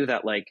 And I knew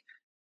that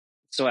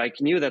I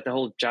knew that the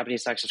whole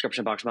Japanese snack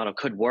subscription box model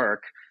could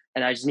work,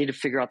 and I just needed to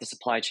figure out the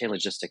supply chain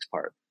logistics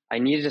part. I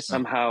needed to right.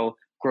 somehow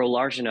grow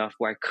large enough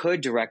where I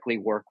could directly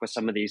work with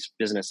some of these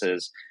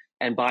businesses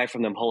and buy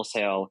from them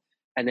wholesale,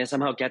 and then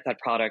somehow get that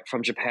product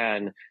from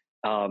Japan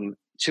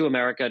to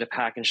America to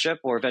pack and ship.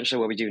 Or eventually,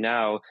 what we do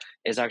now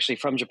is actually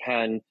from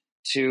Japan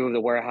to the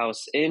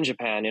warehouse in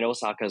Japan, in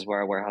Osaka is where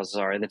our warehouses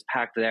are, and it's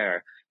packed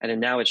there. And then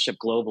now it's shipped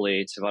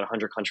globally to about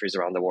 100 countries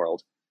around the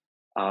world.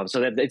 So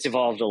that it's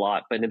evolved a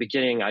lot. But in the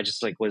beginning, I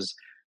just was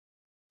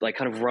like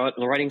kind of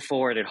running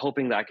forward and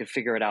hoping that I could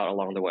figure it out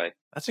along the way.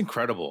 That's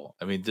incredible.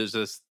 I mean, there's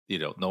this,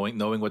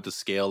 knowing what the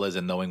scale is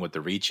and knowing what the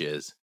reach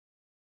is.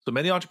 So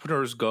many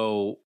entrepreneurs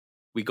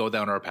we go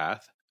down our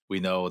path. We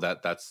know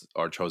that that's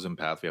our chosen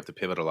path. We have to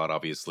pivot a lot,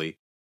 obviously.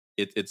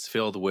 It's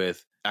filled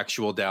with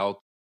actual doubt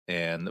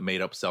and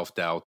made up self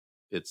doubt.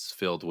 It's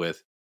filled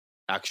with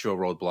actual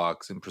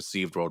roadblocks and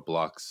perceived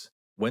roadblocks.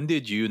 When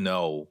did you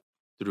know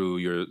through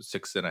your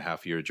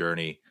 6.5 year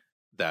journey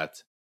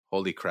that,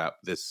 holy crap,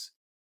 this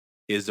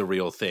is a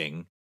real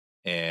thing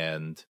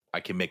and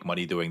I can make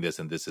money doing this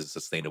and this is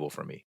sustainable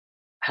for me?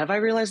 Have I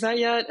realized that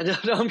yet?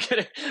 No, I'm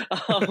kidding.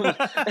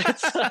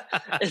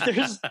 It's,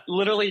 there's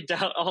literally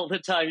doubt all the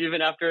time,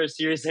 even after a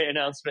Series A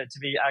announcement, to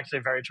be actually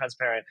very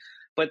transparent.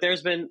 But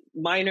there's been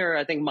minor,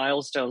 I think,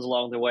 milestones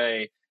along the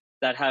way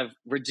that have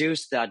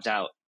reduced that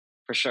doubt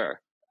for sure.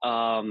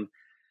 Um,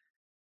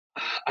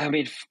 I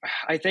mean,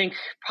 I think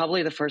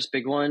probably the first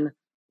big one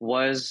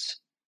was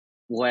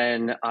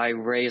when I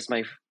raised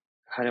my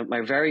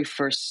very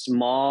first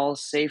small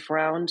safe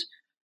round.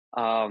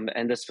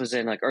 And this was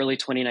in like early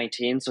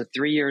 2019. So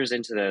 3 years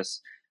into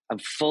this, I'm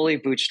fully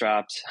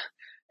bootstrapped.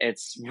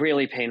 It's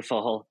really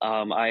painful.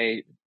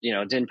 I,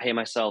 didn't pay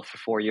myself for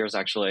 4 years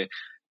actually.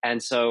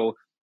 And so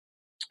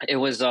it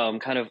was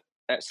kind of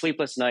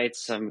sleepless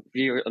nights.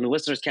 The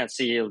listeners can't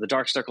see the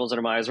dark circles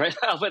under my eyes right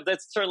now, but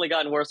that's certainly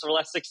gotten worse over the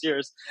last 6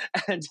 years.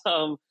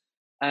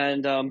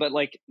 And, but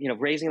like,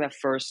 raising that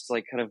first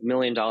like kind of $1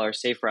 million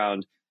safe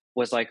round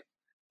was like,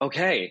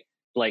 okay,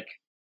 like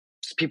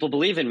people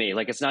believe in me.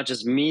 Like it's not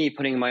just me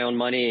putting my own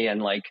money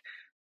and like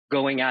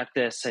going at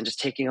this and just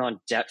taking on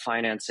debt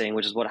financing,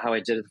 which is how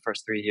I did it the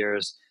first 3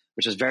 years,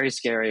 which was very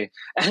scary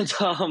and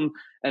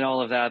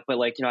all of that. But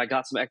like I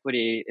got some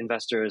equity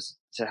investors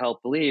to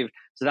help believe,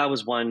 so that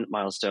was one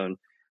milestone.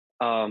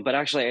 But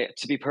actually,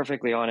 to be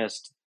perfectly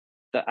honest,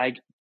 that I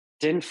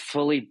didn't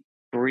fully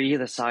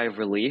breathe a sigh of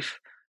relief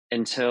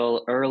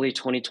until early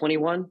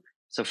 2021.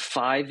 So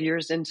 5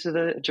 years into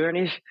the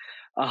journey,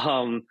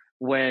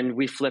 when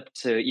we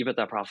flipped to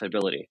EBITDA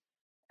profitability.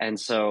 And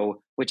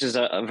so, which is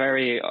a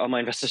very, all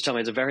my investors tell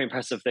me, it's a very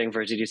impressive thing for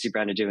a GDC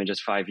brand to do in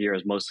just 5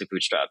 years, mostly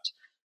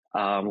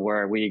bootstrapped,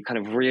 where we kind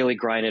of really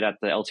grinded at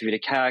the LTV to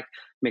CAC,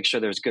 make sure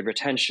there's good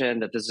retention,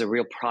 that this is a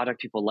real product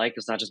people like.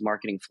 It's not just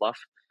marketing fluff.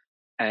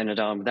 And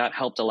that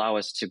helped allow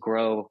us to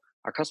grow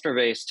our customer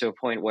base to a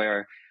point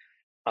where,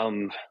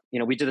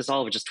 we did this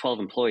all with just 12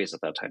 employees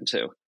at that time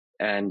too.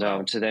 And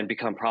Wow. to then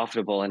become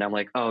profitable. And I'm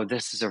like, oh,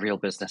 this is a real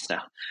business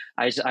now.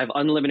 I have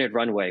unlimited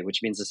runway, which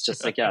means it's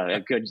just like, yeah, a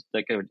good,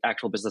 like an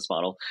actual business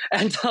model.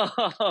 And so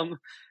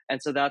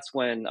that's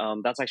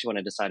actually when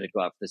I decided to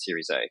go out for the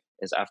Series A,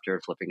 is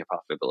after flipping to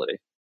profitability.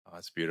 Oh,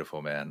 that's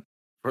beautiful, man.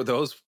 For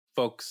those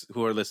folks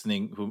who are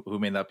listening who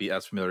may not be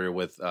as familiar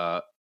with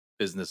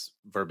business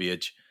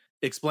verbiage,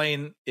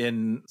 explain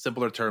in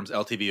simpler terms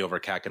LTV over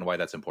CAC and why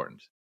that's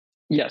important.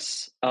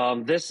 Yes.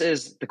 This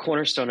is the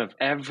cornerstone of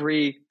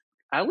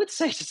I would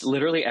say just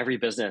literally every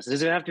business. It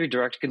doesn't have to be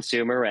direct to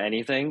consumer or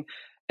anything.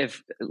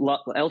 If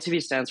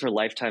LTV stands for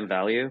lifetime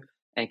value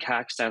and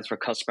CAC stands for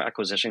customer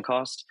acquisition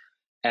cost.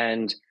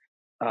 And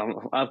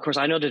of course,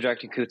 I know the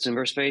direct to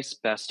consumer space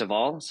best of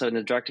all. So in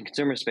the direct to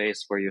consumer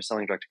space where you're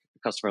selling direct to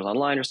customers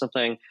online or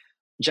something,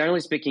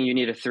 generally speaking, you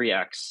need a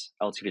 3x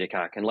LTV to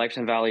CAC, and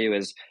lifetime value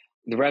is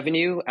the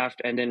revenue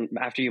after, and then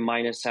after you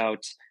minus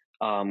out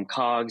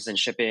COGS and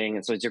shipping,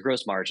 and so it's your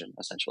gross margin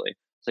essentially.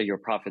 So your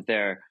profit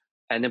there,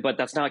 and then but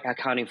that's not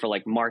accounting for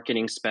like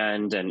marketing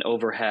spend and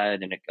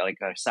overhead and like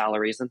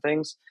salaries and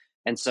things.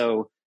 And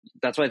so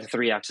that's why the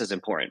 3x is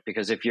important,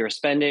 because if you're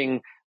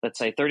spending, let's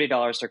say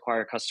 $30 to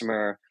acquire a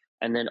customer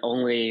and then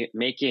only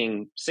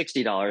making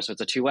 $60, so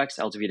it's a 2x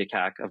LTV to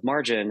CAC of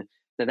margin,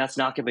 then that's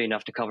not going to be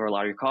enough to cover a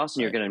lot of your costs,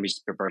 and you're going to be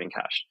burning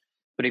cash.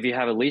 But if you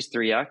have at least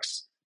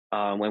 3x,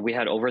 when we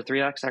had over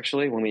 3x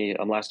actually when we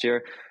last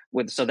year,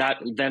 so that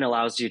then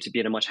allows you to be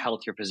in a much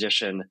healthier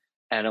position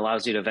and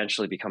allows you to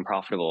eventually become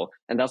profitable.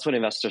 And that's what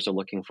investors are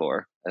looking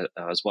for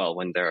as well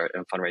when they're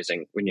in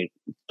fundraising. When you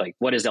like,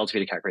 what is LTV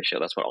to CAC ratio?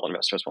 That's what all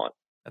investors want.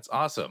 That's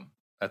awesome.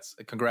 That's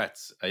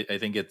congrats. I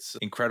think it's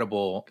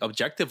incredible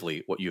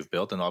objectively what you've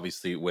built, and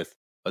obviously with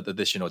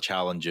additional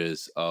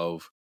challenges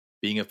of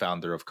being a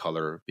founder of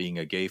color, being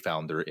a gay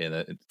founder in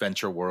a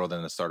venture world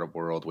and a startup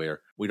world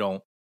where we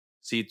don't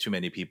see too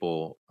many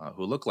people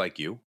who look like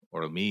you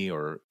or me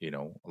or,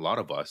 a lot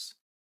of us.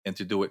 And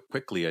to do it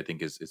quickly, I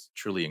think is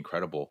truly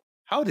incredible.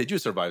 How did you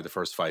survive the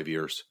first 5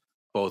 years,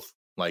 both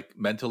like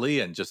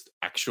mentally and just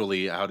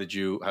actually? How did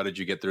you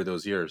get through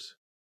those years?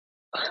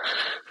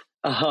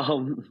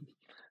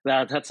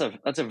 That's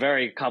a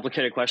very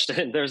complicated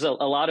question. There's a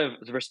lot of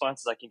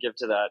responses I can give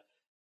to that,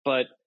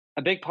 but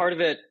a big part of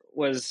it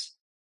was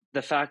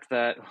the fact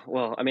that,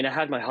 well, I mean, I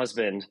had my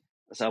husband,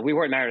 so we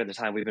weren't married at the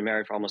time. We've been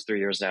married for almost 3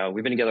 years now.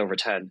 We've been together over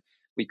 10.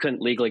 We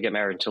couldn't legally get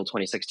married until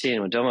 2016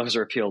 when DOMA was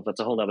repealed.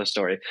 That's a whole other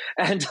story.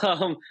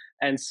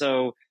 And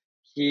so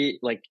he,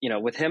 like,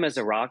 with him as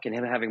a rock and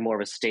him having more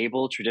of a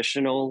stable,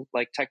 traditional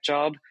like tech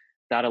job,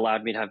 that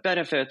allowed me to have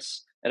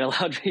benefits. It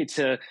allowed me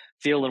to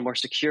feel a little more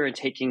secure in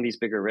taking these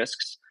bigger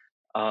risks.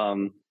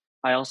 I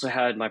also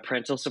had my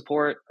parental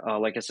support.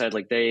 Like I said,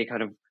 like they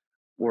kind of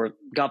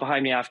got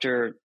behind me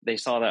after they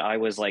saw that I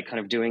was like kind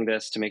of doing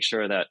this to make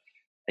sure that,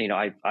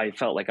 I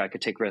felt like I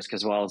could take risk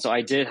as well. So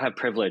I did have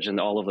privilege in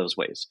all of those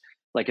ways.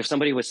 Like if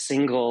somebody was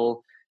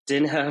single,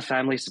 didn't have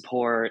family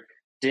support,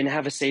 didn't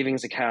have a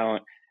savings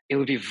account, it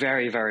would be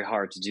very, very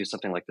hard to do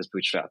something like this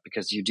bootstrap,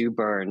 because you do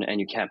burn and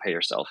you can't pay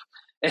yourself.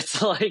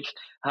 It's like,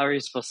 how are you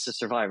supposed to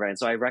survive, right? And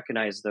so I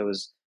recognize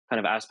those kind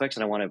of aspects,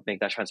 and I want to make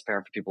that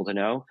transparent for people to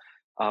know.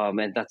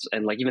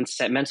 And like even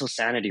mental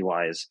sanity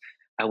wise,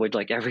 I would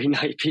like every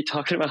night be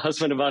talking to my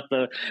husband about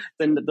the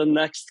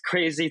next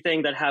crazy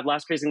thing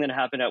last crazy thing that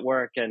happened at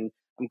work. And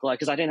I'm glad,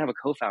 because I didn't have a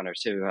co-founder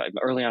too.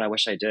 Early on, I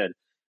wish I did.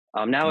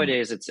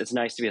 Nowadays, it's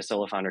nice to be a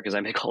solo founder because I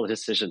make all the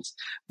decisions.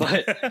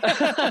 But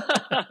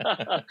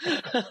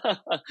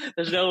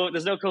there's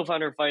no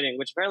co-founder fighting,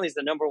 which apparently is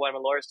the number one, my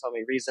lawyers tell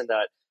me, reason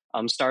that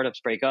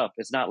startups break up.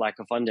 It's not lack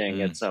of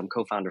funding; it's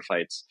co-founder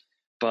fights.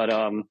 But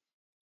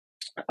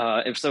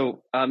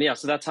so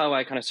that's how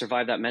I kind of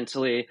survived that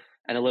mentally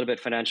and a little bit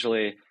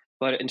financially.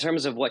 But in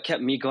terms of what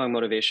kept me going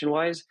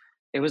motivation-wise,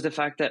 it was the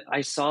fact that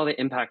I saw the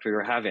impact we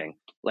were having.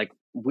 Like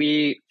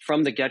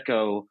from the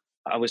get-go,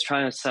 I was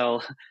trying to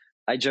sell.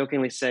 I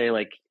jokingly say,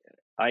 like,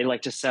 I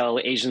like to sell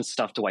Asian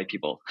stuff to white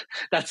people.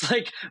 That's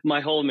like my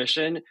whole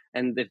mission.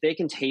 And if they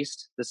can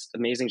taste this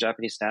amazing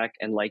Japanese snack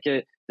and like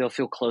it, they'll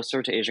feel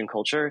closer to Asian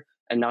culture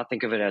and not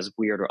think of it as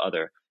weird or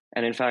other.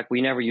 And in fact,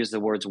 we never use the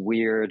words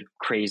weird,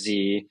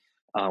 crazy,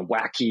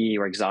 wacky,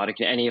 or exotic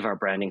in any of our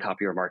branding,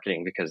 copy, or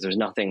marketing, because there's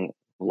nothing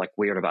like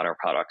weird about our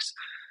products.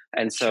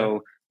 And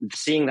so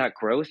seeing that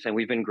growth, and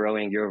we've been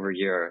growing year over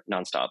year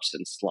nonstop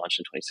since launch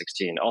in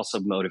 2016, also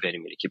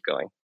motivated me to keep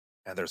going.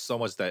 And there's so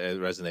much that I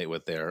resonate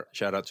with there.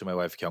 Shout out to my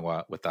wife,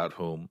 Kyunghwa, without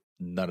whom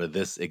none of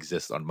this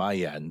exists on my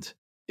end,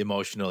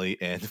 emotionally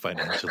and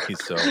financially.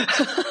 So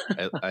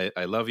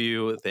I love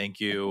you. Thank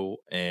you.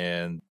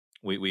 And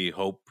we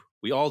hope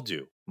we all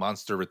do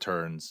monster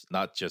returns,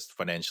 not just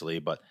financially,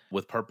 but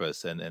with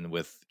purpose and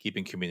with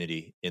keeping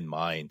community in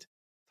mind.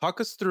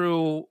 Talk us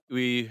through,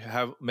 we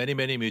have many,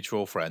 many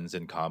mutual friends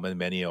in common.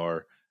 Many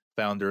are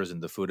founders in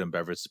the food and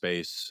beverage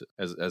space.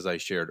 As I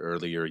shared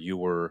earlier, you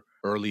were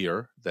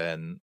earlier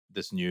than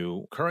this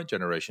new current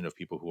generation of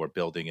people who are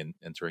building and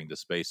entering the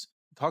space.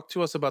 Talk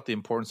to us about the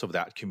importance of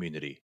that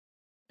community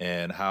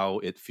and how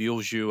it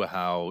fuels you,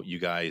 how you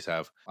guys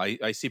have,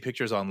 I see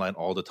pictures online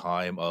all the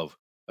time of,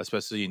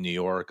 especially in New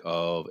York,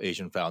 of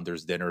Asian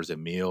founders dinners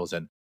and meals.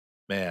 And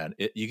man,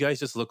 you guys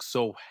just look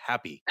so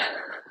happy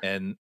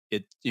and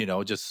it,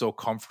 just so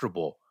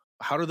comfortable.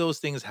 How do those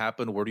things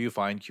happen? Where do you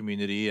find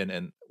community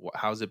and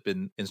how's it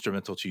been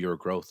instrumental to your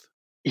growth?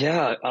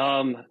 Yeah,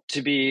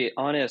 to be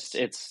honest,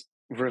 it's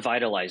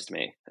revitalized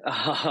me.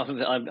 I'm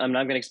not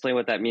going to explain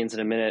what that means in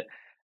a minute,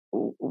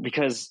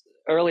 because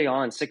early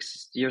on,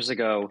 6 years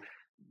ago,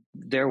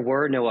 there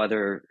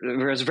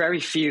was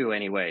very few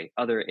anyway,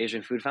 other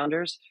Asian food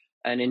founders.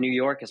 And in New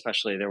York,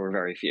 especially, there were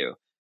very few.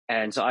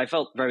 And so I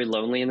felt very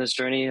lonely in this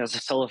journey as a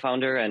solo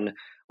founder. And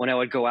when I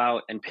would go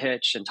out and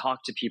pitch and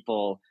talk to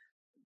people,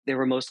 they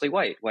were mostly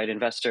white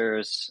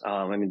investors.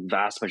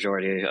 Vast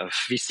majority of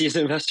VCs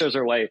investors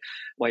are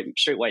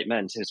straight white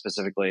men too,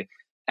 specifically.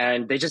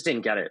 and they just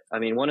didn't get it. I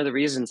mean, one of the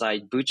reasons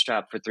I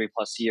bootstrapped for 3+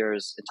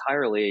 years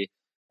entirely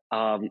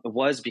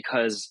was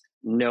because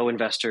no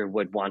investor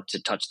would want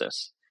to touch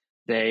this.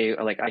 They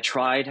are like, I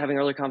tried having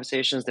early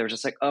conversations. They were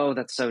just like, oh,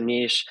 that's so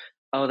niche.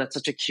 Oh, that's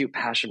such a cute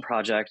passion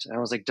project. And I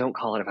was like, don't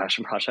call it a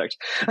passion project.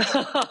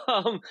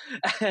 um,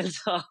 and,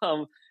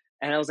 um,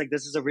 and I was like,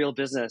 this is a real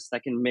business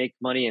that can make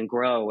money and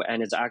grow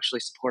and is actually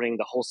supporting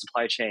the whole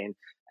supply chain.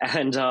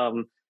 And,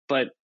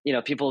 but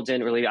people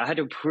didn't really, I had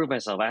to prove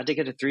myself. I had to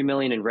get to 3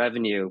 million in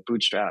revenue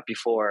bootstrap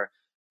before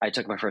I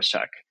took my first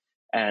check.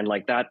 And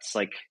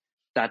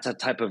that's a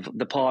type of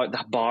the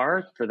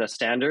bar for the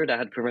standard I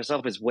had to prove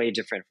myself is way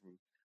different from,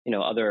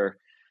 other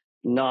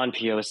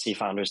non-POC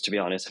founders, to be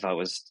honest, if I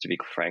was to be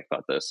frank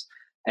about this.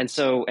 And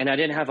I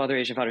didn't have other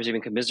Asian founders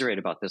even commiserate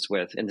about this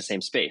with in the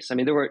same space. I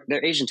mean, there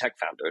are Asian tech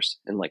founders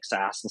in like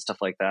SaaS and stuff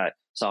like that,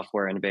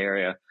 software in the Bay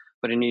Area.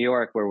 But in New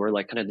York, where we're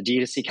like kind of the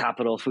D2C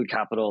capital, food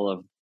capital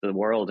of the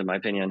world, in my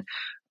opinion,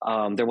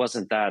 there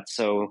wasn't that.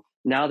 So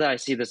now that I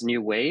see this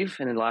new wave,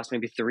 and in the last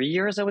maybe 3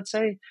 years, I would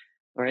say,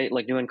 right,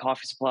 like New and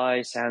Coffee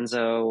Supply,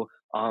 Sanzo,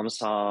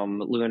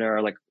 Som,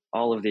 Lunar, like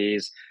all of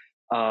these,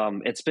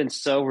 it's been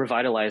so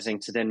revitalizing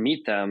to then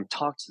meet them,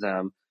 talk to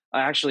them.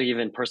 I actually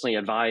even personally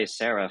advise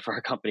Sarah for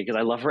her company because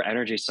I love her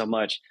energy so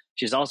much.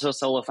 She's also a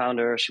solo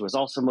founder. She was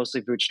also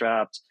mostly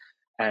bootstrapped,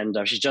 and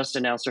she just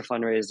announced her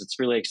fundraise. It's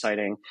really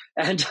exciting,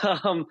 and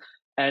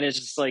it's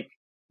just like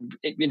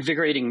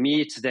invigorating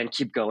me to then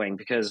keep going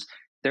because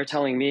they're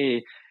telling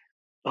me,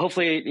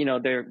 hopefully,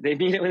 they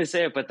mean it when they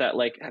say it, but that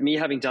like me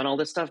having done all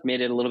this stuff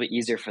made it a little bit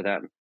easier for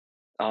them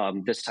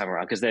this time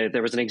around because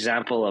there was an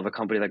example of a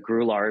company that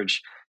grew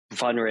large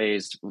without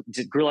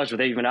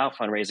even out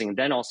fundraising, and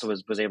then also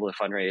was able to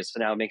fundraise. So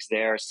now it makes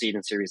their seed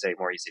and Series A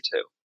more easy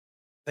too.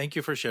 Thank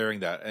you for sharing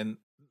that. And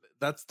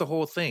that's the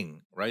whole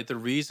thing, right? The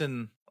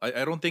reason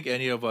I don't think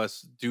any of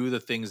us do the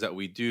things that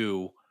we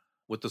do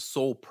with the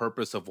sole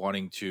purpose of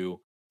wanting to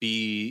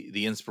be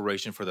the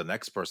inspiration for the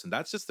next person.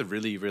 That's just the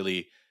really,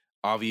 really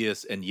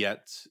obvious and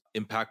yet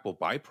impactful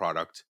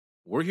byproduct.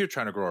 We're here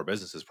trying to grow our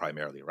businesses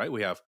primarily, right?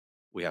 We have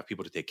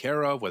people to take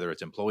care of, whether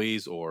it's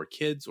employees or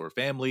kids or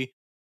family.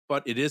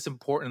 But it is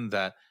important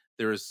that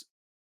there's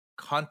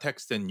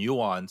context and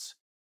nuance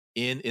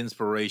in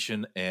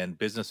inspiration and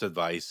business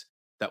advice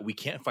that we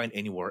can't find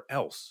anywhere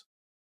else,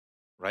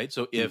 right?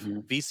 So if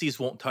VCs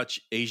won't touch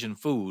Asian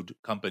food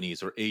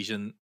companies or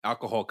Asian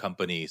alcohol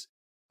companies,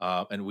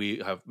 and we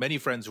have many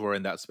friends who are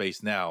in that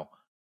space now,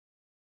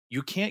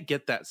 you can't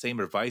get that same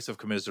advice of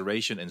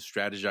commiseration and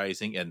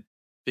strategizing and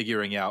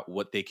figuring out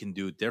what they can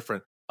do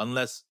different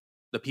unless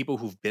the people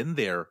who've been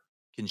there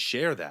can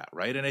share that,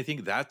 right? And I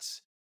think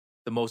that's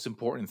the most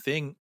important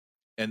thing.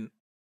 And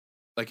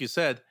like you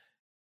said,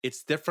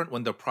 it's different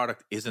when the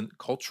product isn't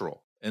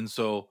cultural. And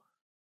so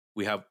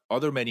we have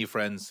many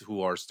friends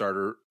who are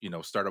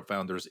startup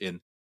founders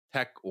in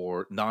tech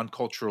or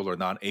non-cultural or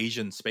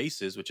non-Asian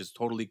spaces, which is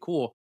totally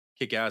cool,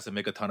 kick ass and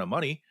make a ton of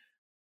money.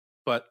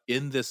 But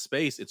in this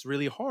space, it's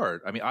really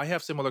hard. I mean, I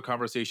have similar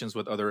conversations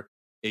with other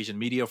Asian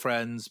media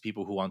friends,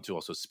 people who want to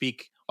also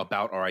speak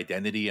about our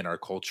identity and our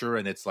culture.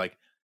 And it's like,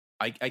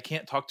 I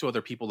can't talk to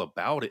other people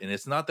about it. And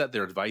it's not that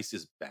their advice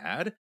is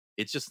bad.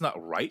 It's just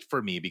not right for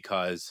me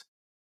because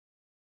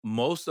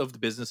most of the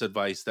business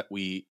advice that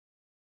we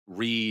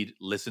read,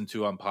 listen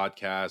to on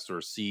podcasts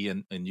or see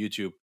in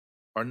YouTube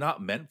are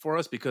not meant for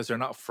us because they're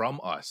not from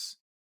us.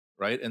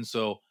 Right. And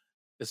so,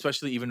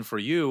 especially even for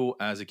you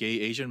as a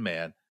gay Asian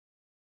man,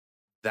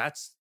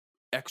 that's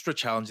extra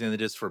challenging than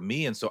it is for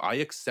me. And so I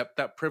accept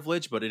that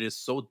privilege, but it is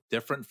so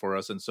different for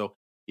us. And so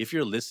if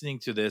you're listening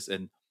to this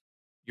and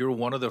you're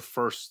one of the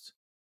first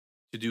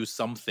to do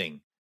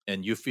something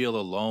and you feel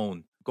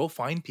alone, go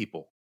find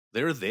people.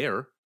 They're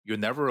there. You're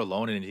never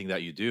alone in anything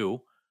that you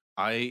do.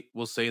 I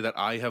will say that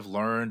I have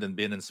learned and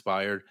been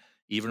inspired,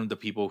 even the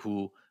people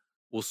who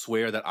will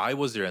swear that I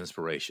was their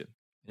inspiration.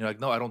 You're like,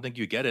 no, I don't think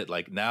you get it.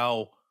 Like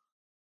now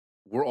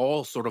we're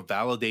all sort of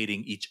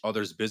validating each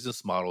other's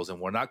business models and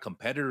we're not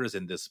competitors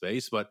in this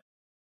space, but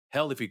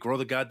hell, if we grow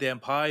the goddamn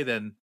pie,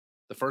 then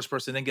the first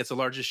person in gets the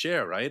largest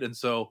share, right? And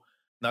so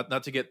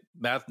not to get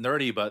math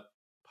nerdy, but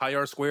pi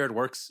r squared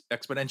works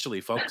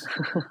exponentially, folks.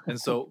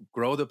 And so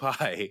grow the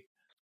pie.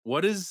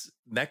 What is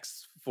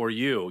next for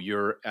you?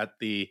 You're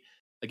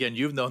again,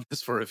 you've known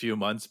this for a few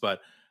months,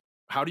 but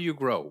how do you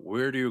grow?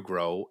 Where do you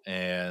grow?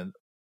 And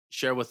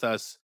share with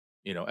us,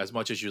 as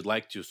much as you'd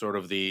like to, sort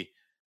of the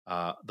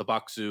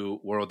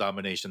Bokksu world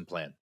domination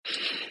plan.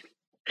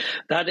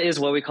 That is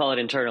what we call it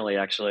internally,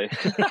 actually.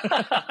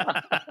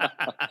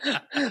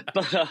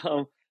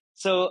 But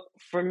so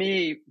for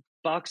me,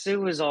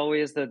 Bokksu was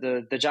always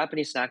the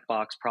Japanese snack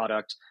box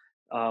product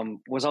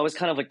was always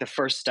kind of like the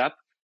first step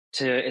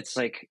to, it's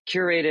like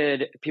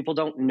curated. People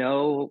don't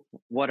know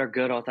what are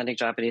good, authentic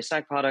Japanese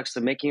snack products.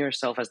 So making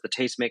yourself as the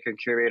tastemaker and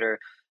curator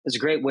is a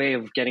great way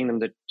of getting them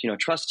to,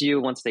 trust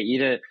you once they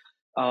eat it.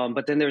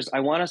 But then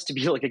I want us to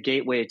be like a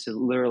gateway to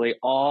literally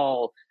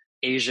all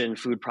Asian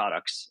food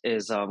products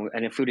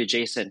and food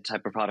adjacent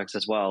type of products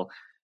as well.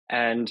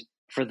 And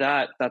for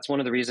that's one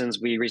of the reasons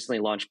we recently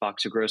launched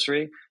Bokksu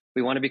Grocery.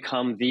 we want to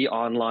become the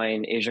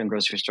online Asian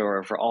grocery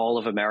store for all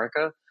of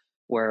America,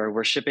 where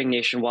we're shipping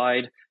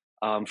nationwide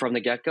from the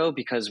get-go,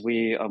 because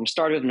we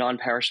started with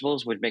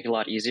non-perishables, would make it a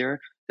lot easier.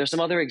 There's some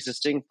other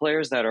existing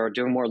players that are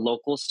doing more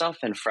local stuff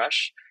and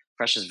fresh.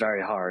 Fresh is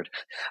very hard.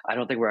 I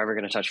don't think we're ever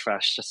going to touch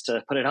fresh, just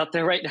to put it out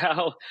there right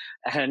now.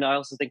 And I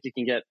also think you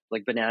can get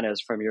like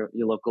bananas from your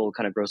local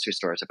kind of grocery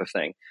store type of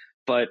thing.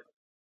 But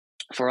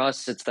for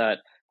us, it's that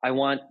I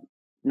want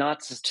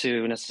not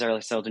to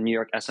necessarily sell to New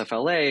York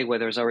SFLA, where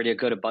there's already a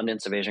good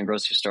abundance of Asian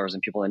grocery stores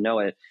and people that know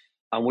it.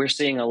 We're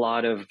seeing a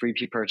lot of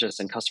repeat purchase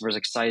and customers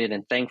excited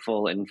and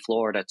thankful in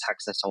Florida,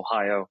 Texas,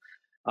 Ohio,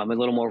 in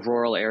little more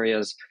rural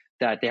areas,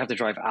 that they have to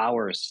drive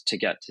hours to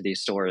get to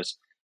these stores.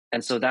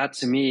 And so that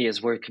to me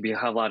is where it could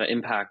have a lot of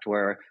impact,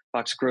 where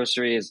Box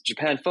Grocery is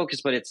Japan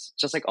focused, but it's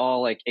just like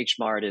all like H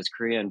Mart is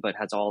Korean, but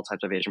has all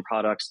types of Asian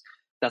products.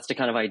 That's the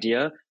kind of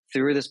idea.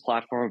 Through this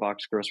platform,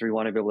 Box Grocery, we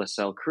want to be able to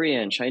sell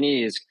Korean,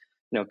 Chinese,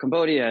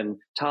 Cambodian,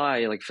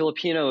 Thai, like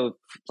Filipino,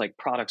 like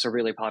products are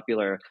really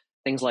popular,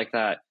 things like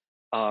that.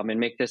 And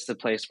make this the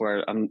place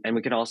where, and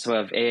we can also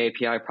have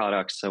AAPI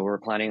products. So we're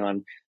planning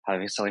on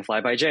selling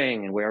Fly by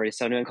Jane, and we're already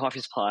selling Coffee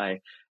Supply,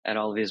 and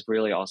all of these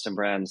really awesome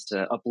brands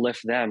to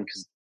uplift them,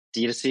 because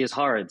D2C is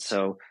hard.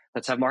 So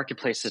let's have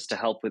marketplaces to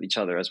help with each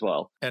other as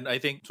well. And I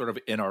think sort of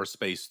in our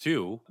space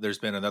too, there's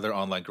been another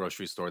online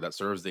grocery store that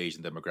serves the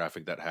Asian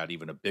demographic that had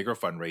even a bigger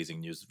fundraising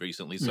news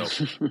recently. So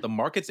the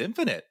market's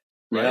infinite,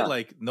 right? Yeah.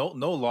 Like no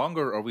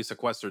longer are we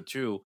sequestered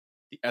to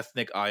the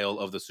ethnic aisle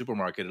of the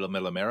supermarket in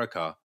Middle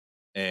America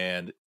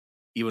and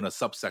even a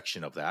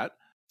subsection of that.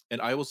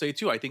 And I will say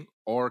too, I think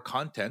our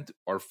content,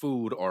 our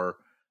food, our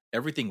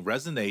everything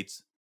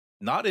resonates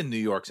not in New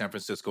York, San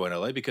Francisco, and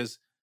LA, because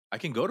I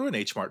can go to an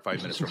H Mart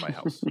 5 minutes from my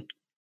house.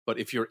 But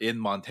if you're in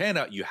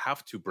Montana, you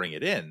have to bring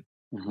it in.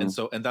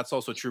 Mm-hmm. And that's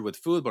also true with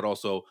food, but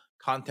also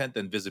content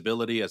and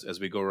visibility as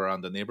we go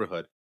around the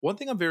neighborhood. One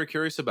thing I'm very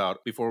curious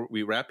about before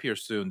we wrap here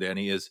soon,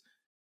 Danny, is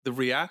the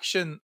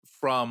reaction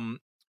from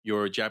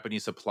your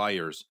Japanese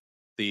suppliers,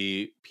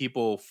 the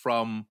people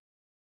from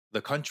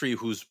the country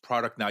whose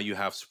product now you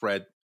have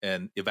spread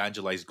and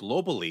evangelized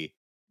globally,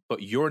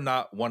 but you're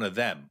not one of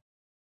them.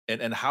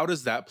 And how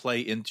does that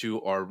play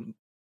into our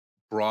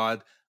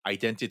broad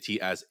identity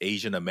as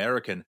Asian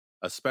American,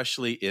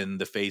 especially in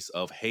the face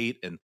of hate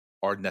and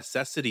our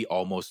necessity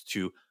almost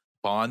to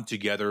bond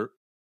together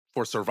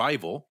for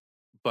survival?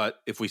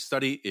 But if you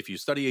study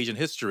Asian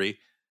history,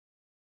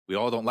 we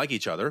all don't like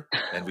each other,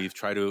 and we've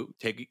tried to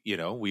take,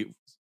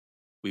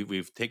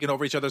 we've taken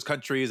over each other's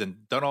countries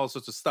and done all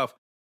sorts of stuff.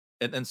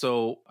 And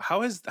so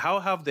how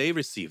have they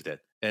received it?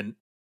 And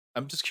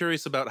I'm just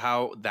curious about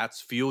how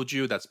that's fueled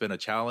you. That's been a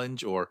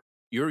challenge, or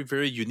you're a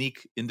very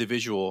unique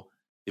individual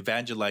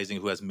evangelizing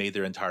who has made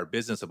their entire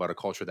business about a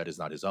culture that is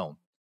not his own.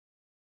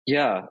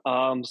 Yeah.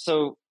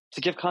 So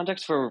to give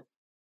context to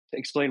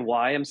explain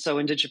why I'm so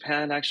into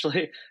Japan,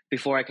 actually,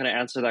 before I kind of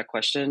answer that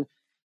question,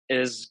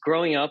 is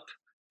growing up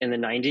in the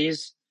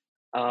 90s.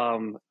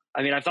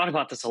 I've thought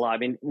about this a lot. I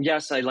mean,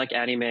 yes, I like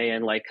anime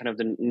and like kind of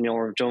the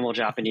normal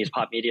Japanese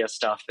pop media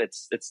stuff.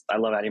 I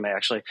love anime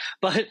actually.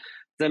 But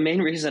the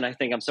main reason I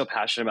think I'm so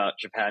passionate about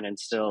Japan, and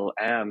still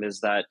am,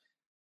 is that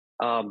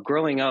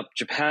growing up,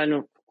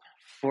 Japan,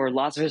 for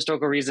lots of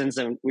historical reasons,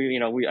 and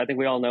I think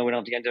we all know, we don't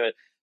have to get into it,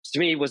 to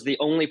me was the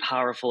only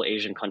powerful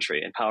Asian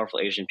country and powerful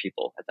Asian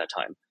people at that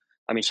time.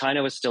 I mean,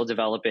 China was still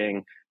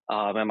developing.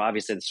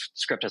 Obviously the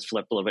script has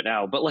flipped a little bit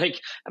now, but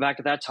like back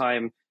at that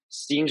time,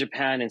 seeing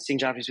Japan and seeing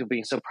Japanese people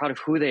being so proud of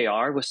who they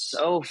are was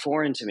so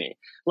foreign to me.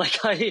 Like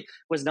I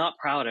was not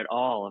proud at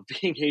all of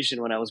being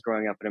Asian when I was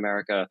growing up in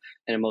America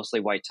in a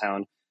mostly white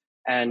town.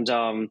 And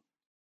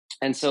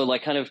so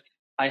like kind of,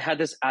 I had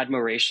this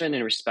admiration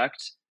and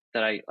respect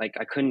that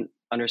I couldn't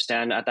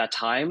understand at that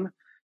time.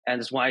 And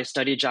that's why I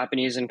studied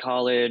Japanese in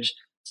college.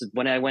 So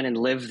when I went and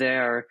lived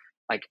there,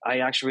 like I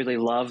actually really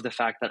love the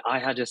fact that I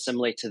had to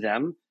assimilate to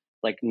them.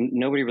 Like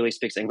nobody really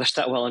speaks English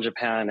that well in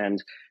Japan,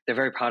 and they're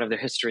very proud of their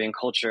history and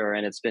culture,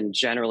 and it's been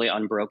generally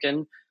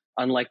unbroken,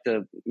 unlike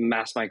the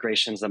mass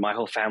migrations that my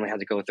whole family had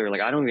to go through.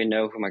 Like I don't even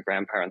know who my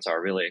grandparents are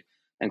really,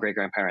 and great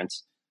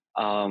grandparents.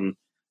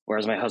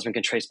 Whereas my husband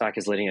can trace back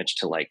his lineage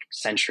to like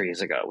centuries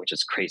ago, which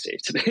is crazy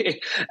to me.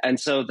 And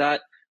so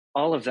that,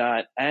 all of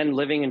that, and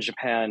living in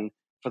Japan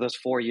for those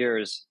 4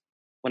 years,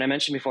 when I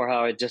mentioned before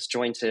how I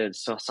disjointed,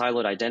 so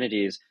siloed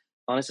identities,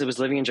 honestly, it was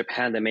living in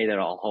Japan that made it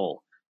all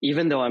whole.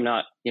 Even though I'm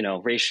not,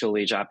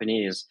 racially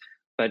Japanese,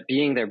 but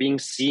being there, being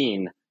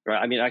seen, right?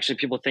 I mean, actually,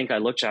 people think I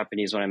look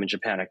Japanese when I'm in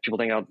Japan. People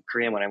think I'm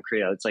Korean when I'm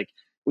Korea. It's like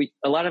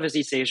a lot of us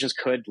East Asians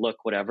could look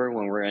whatever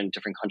when we're in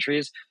different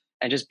countries,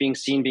 and just being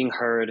seen, being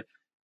heard,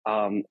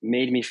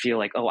 made me feel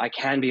like, oh, I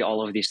can be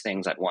all of these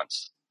things at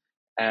once.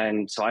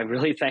 And so I'm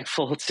really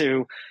thankful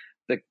to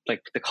the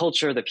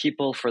culture, the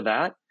people for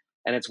that.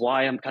 And it's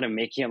why I'm kind of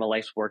making it my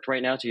life's work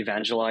right now to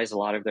evangelize a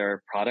lot of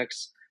their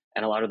products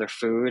and a lot of their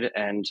food,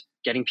 and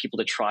getting people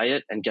to try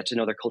it and get to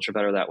know their culture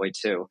better that way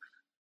too.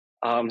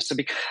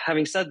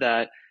 Having said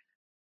that,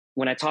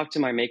 when I talk to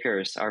my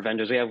makers, our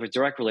vendors, we have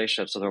direct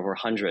relationships with over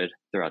 100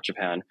 throughout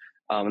Japan.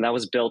 And that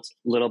was built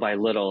little by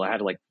little. I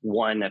had like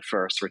one at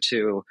first or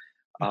two.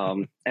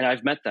 And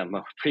I've met them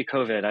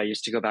pre-COVID. I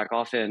used to go back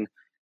often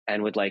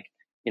and would like,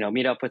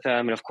 meet up with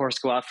them and of course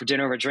go out for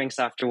dinner or drinks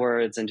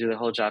afterwards and do the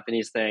whole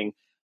Japanese thing.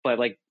 But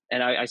like,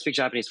 and I speak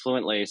Japanese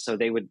fluently. So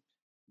they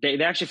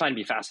actually find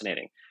me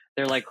fascinating.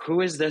 They're like,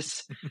 who is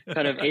this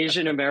kind of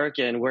Asian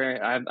American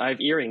where I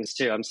have earrings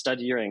too. I'm stud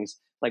earrings,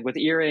 like with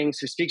earrings,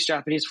 who speaks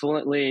Japanese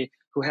fluently,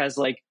 who has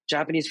like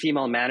Japanese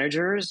female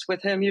managers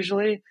with him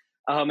usually.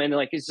 And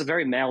like, it's a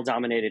very male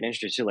dominated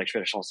industry too, like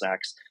traditional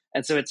sex.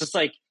 And so it's just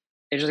like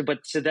interesting, but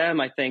to them,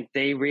 I think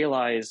they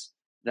realize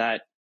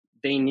that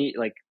they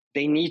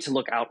need to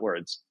look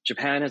outwards.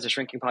 Japan has a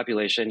shrinking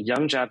population.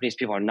 Young Japanese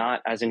people are not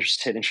as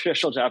interested in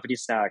traditional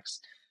Japanese snacks.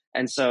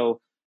 And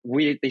so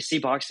they see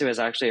Bokksu as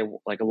actually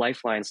a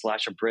lifeline /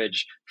 a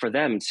bridge for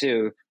them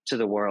too, to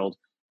the world.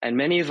 And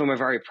many of them are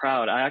very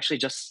proud. I actually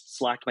just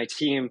slacked my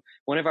team.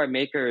 One of our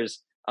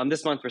makers,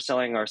 this month we're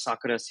selling our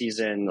Sakura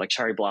season, like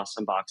cherry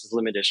blossom boxes,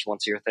 limited edition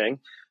once a year thing.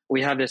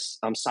 We have this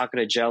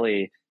Sakura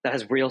jelly that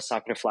has real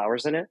Sakura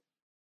flowers in it.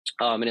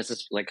 And it's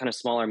this like kind of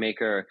smaller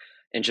maker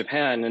in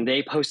Japan. And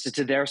they posted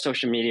to their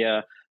social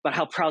media about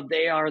how proud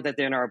they are that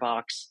they're in our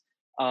box.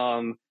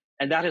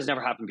 And that has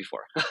never happened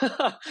before.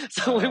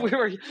 So when we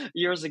were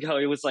years ago,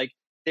 it was like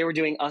they were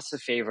doing us a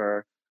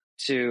favor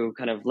to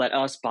kind of let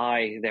us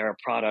buy their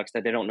products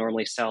that they don't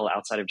normally sell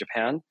outside of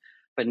Japan.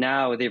 But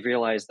now they've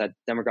realized that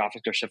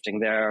demographics are shifting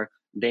there.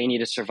 They need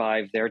to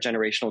survive their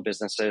generational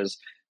businesses,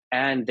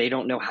 and they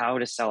don't know how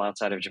to sell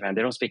outside of Japan.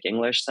 They don't speak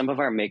English. Some of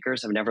our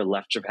makers have never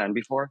left Japan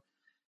before.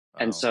 Wow.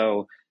 And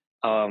so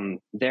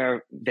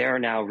they're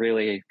now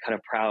really kind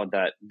of proud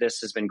that this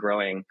has been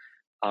growing.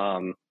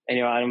 And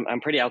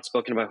I'm pretty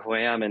outspoken about who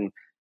I am, and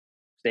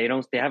they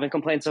haven't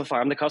complained so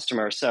far. I'm the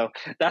customer, so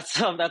that's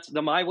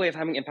my way of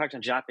having impact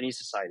on Japanese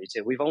society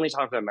too. We've only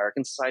talked about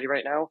American society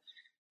right now.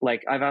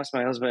 Like I've asked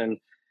my husband,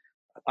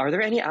 are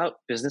there any out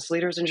business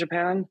leaders in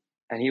Japan?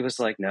 And he was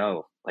like,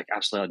 no, like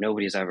absolutely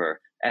nobody's ever.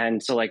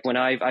 And so like when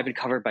I've been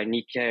covered by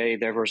Nikkei,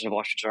 their version of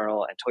Wall Street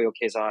Journal, and Toyo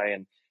Keizai,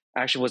 and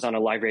I actually was on a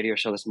live radio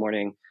show this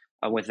morning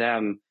with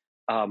them.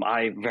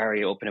 I'm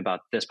very open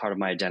about this part of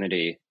my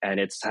identity, and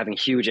it's having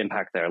huge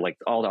impact there. Like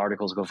all the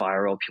articles go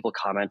viral, people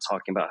comment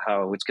talking about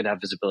how it's going to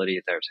have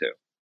visibility there too.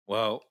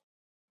 Well,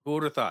 who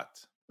would have thought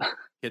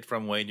kid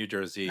from Wayne, New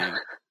Jersey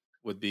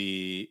would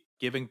be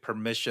giving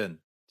permission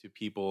to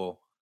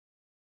people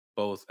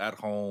both at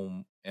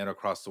home and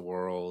across the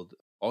world,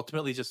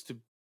 ultimately just to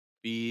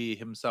be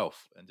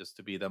himself and just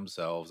to be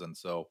themselves. And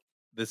so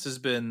this has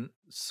been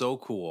so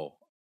cool.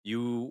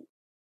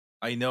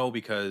 I know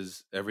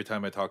because every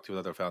time I talk to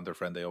another founder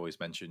friend, they always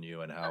mention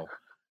you and how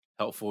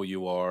helpful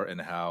you are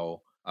and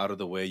how out of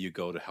the way you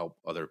go to help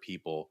other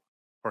people.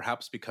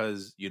 Perhaps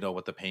because you know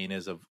what the pain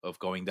is of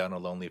going down a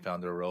lonely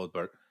founder road,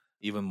 but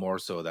even more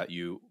so that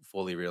you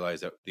fully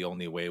realize that the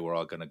only way we're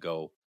all going to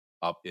go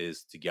up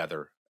is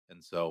together.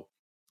 And so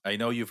I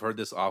know you've heard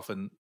this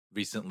often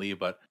recently,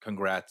 but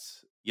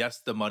congrats.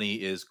 Yes, the money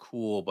is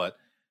cool, but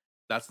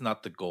that's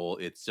not the goal.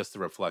 It's just a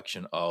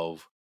reflection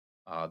of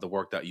the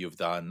work that you've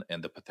done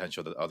and the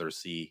potential that others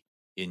see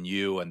in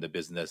you and the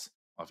business.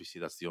 Obviously,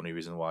 that's the only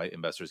reason why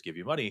investors give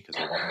you money, because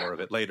they want more of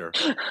it later.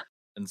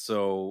 And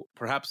so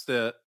perhaps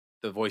the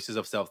voices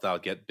of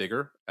self-doubt get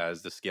bigger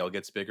as the scale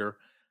gets bigger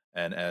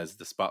and as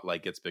the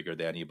spotlight gets bigger,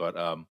 Danny. But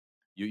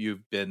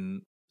you've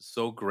been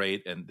so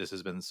great, and this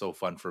has been so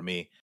fun for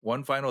me.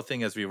 One final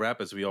thing as we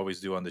wrap, as we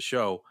always do on the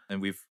show,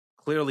 and we've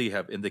clearly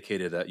have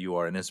indicated that you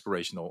are an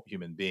inspirational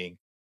human being.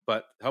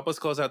 But help us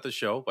close out the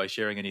show by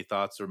sharing any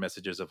thoughts or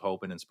messages of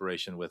hope and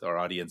inspiration with our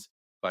audience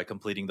by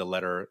completing the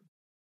letter,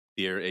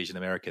 Dear Asian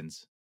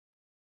Americans.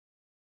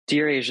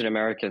 Dear Asian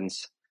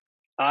Americans,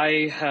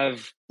 I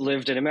have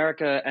lived in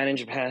America and in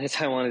Japan,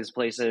 Taiwan, these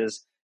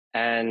places.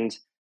 And,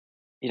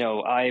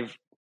 I've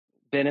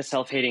been a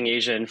self-hating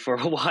Asian for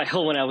a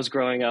while when I was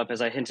growing up,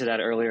 as I hinted at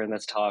earlier in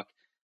this talk.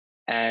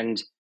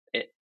 And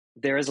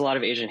there is a lot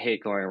of Asian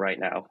hate going right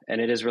now, and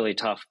it is really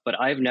tough. But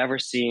I've never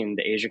seen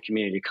the Asian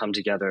community come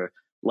together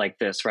like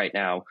this right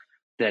now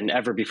than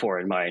ever before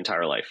in my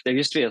entire life. There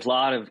used to be a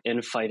lot of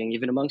infighting,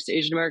 even amongst the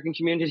Asian American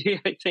community,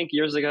 I think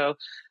years ago,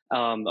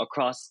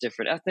 across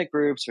different ethnic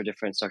groups or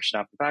different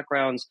socioeconomic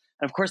backgrounds.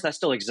 And of course that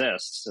still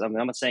exists. I mean,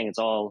 I'm not saying it's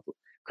all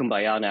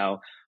kumbaya now,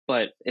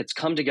 but it's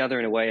come together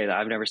in a way that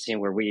I've never seen,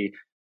 where we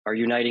are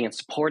uniting and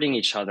supporting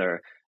each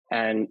other.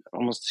 And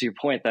almost to your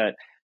point that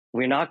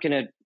we're not going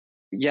to,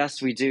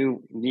 yes, we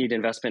do need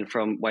investment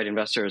from white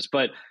investors,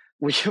 but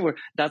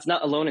that's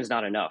not alone is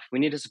not enough. We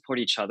need to support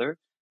each other.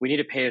 We need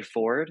to pay it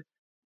forward.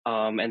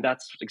 And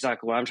that's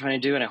exactly what I'm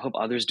trying to do. And I hope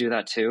others do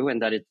that too.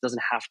 And that it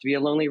doesn't have to be a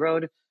lonely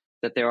road,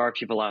 that there are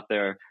people out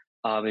there.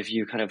 If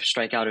you kind of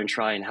strike out and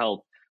try and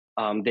help,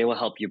 they will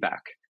help you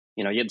back.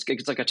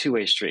 It's like a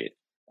two-way street.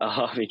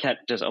 You can't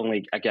just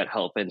only get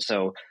help. And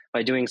so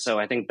by doing so,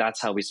 I think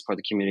that's how we support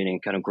the community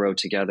and kind of grow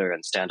together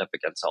and stand up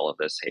against all of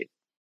this hate.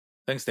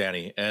 Thanks,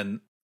 Danny.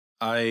 And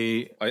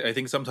I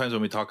think sometimes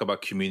when we talk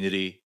about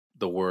community,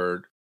 the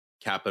word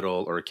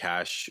capital or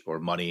cash or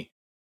money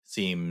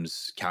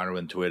seems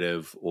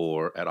counterintuitive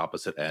or at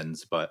opposite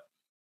ends, but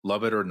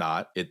love it or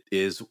not, it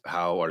is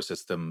how our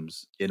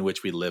systems in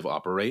which we live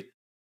operate.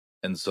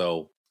 And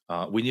so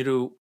we need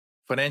to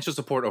financial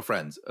support our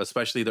friends,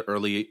 especially the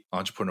early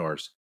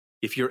entrepreneurs.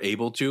 If you're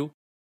able to,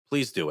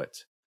 please do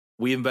it.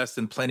 We invest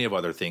in plenty of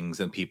other things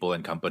and people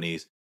and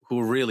companies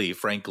who really,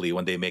 frankly,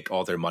 when they make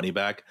all their money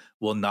back,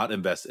 will not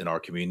invest in our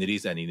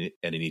communities and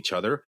in each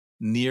other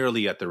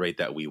nearly at the rate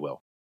that we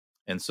will.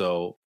 And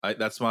so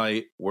that's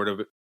my word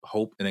of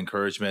hope and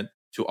encouragement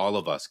to all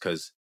of us.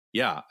 Because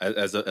yeah,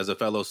 as a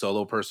fellow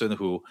solo person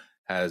who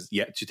has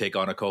yet to take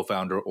on a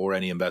co-founder or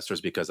any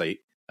investors, because I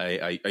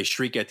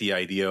shriek at the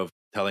idea of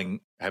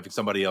having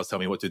somebody else tell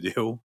me what to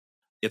do.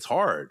 It's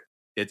hard.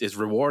 It is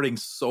rewarding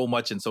so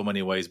much in so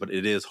many ways, but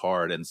it is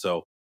hard. And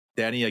so,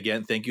 Danny,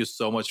 again, thank you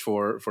so much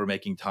for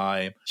making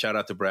time. Shout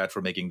out to Brad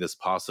for making this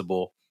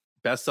possible.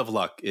 Best of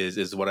luck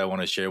is what I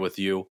want to share with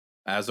you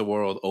as the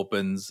world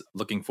opens.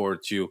 Looking forward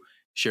to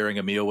sharing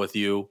a meal with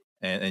you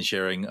and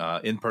sharing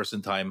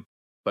in-person time.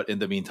 But in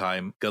the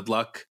meantime, good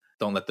luck.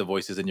 Don't let the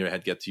voices in your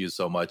head get to you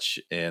so much.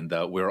 And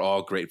we're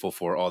all grateful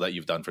for all that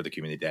you've done for the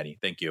community, Danny.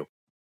 Thank you.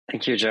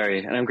 Thank you,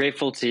 Jerry. And I'm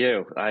grateful to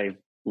you. I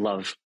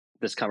love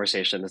this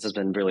conversation. This has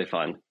been really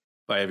fun.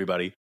 Bye,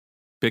 everybody.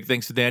 Big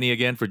thanks to Danny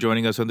again for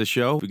joining us on the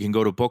show. You can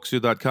go to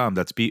bokksu.com.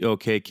 That's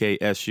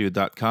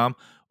BOKKSU.com.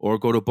 Or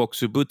go to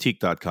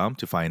bokksu.boutique.com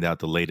to find out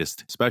the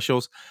latest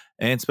specials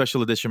and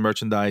special edition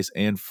merchandise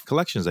and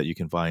collections that you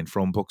can find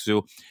from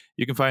Bokksu.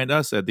 You can find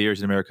us at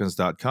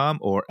theasianamericans.com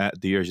or at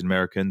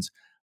theasianamericans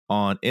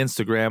on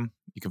Instagram.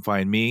 You can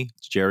find me,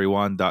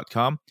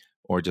 jerrywan.com,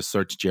 or just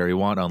search Jerry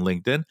Wan on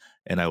LinkedIn,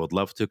 and I would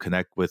love to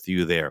connect with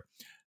you there.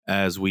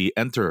 As we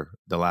enter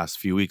the last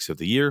few weeks of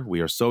the year,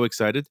 we are so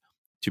excited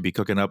to be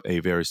cooking up a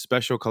very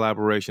special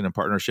collaboration and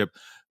partnership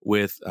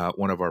with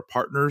one of our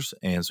partners.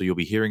 And so you'll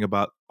be hearing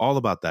all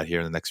about that here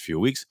in the next few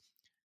weeks.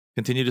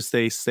 Continue to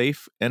stay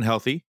safe and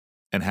healthy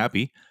and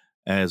happy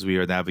as we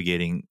are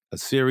navigating a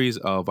series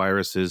of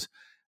viruses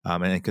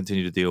and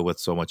continue to deal with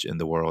so much in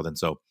the world. And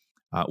so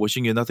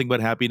wishing you nothing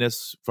but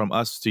happiness from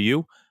us to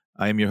you.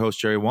 I am your host,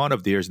 Jerry Wan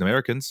of The Asian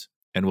Americans,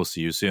 and we'll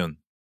see you soon.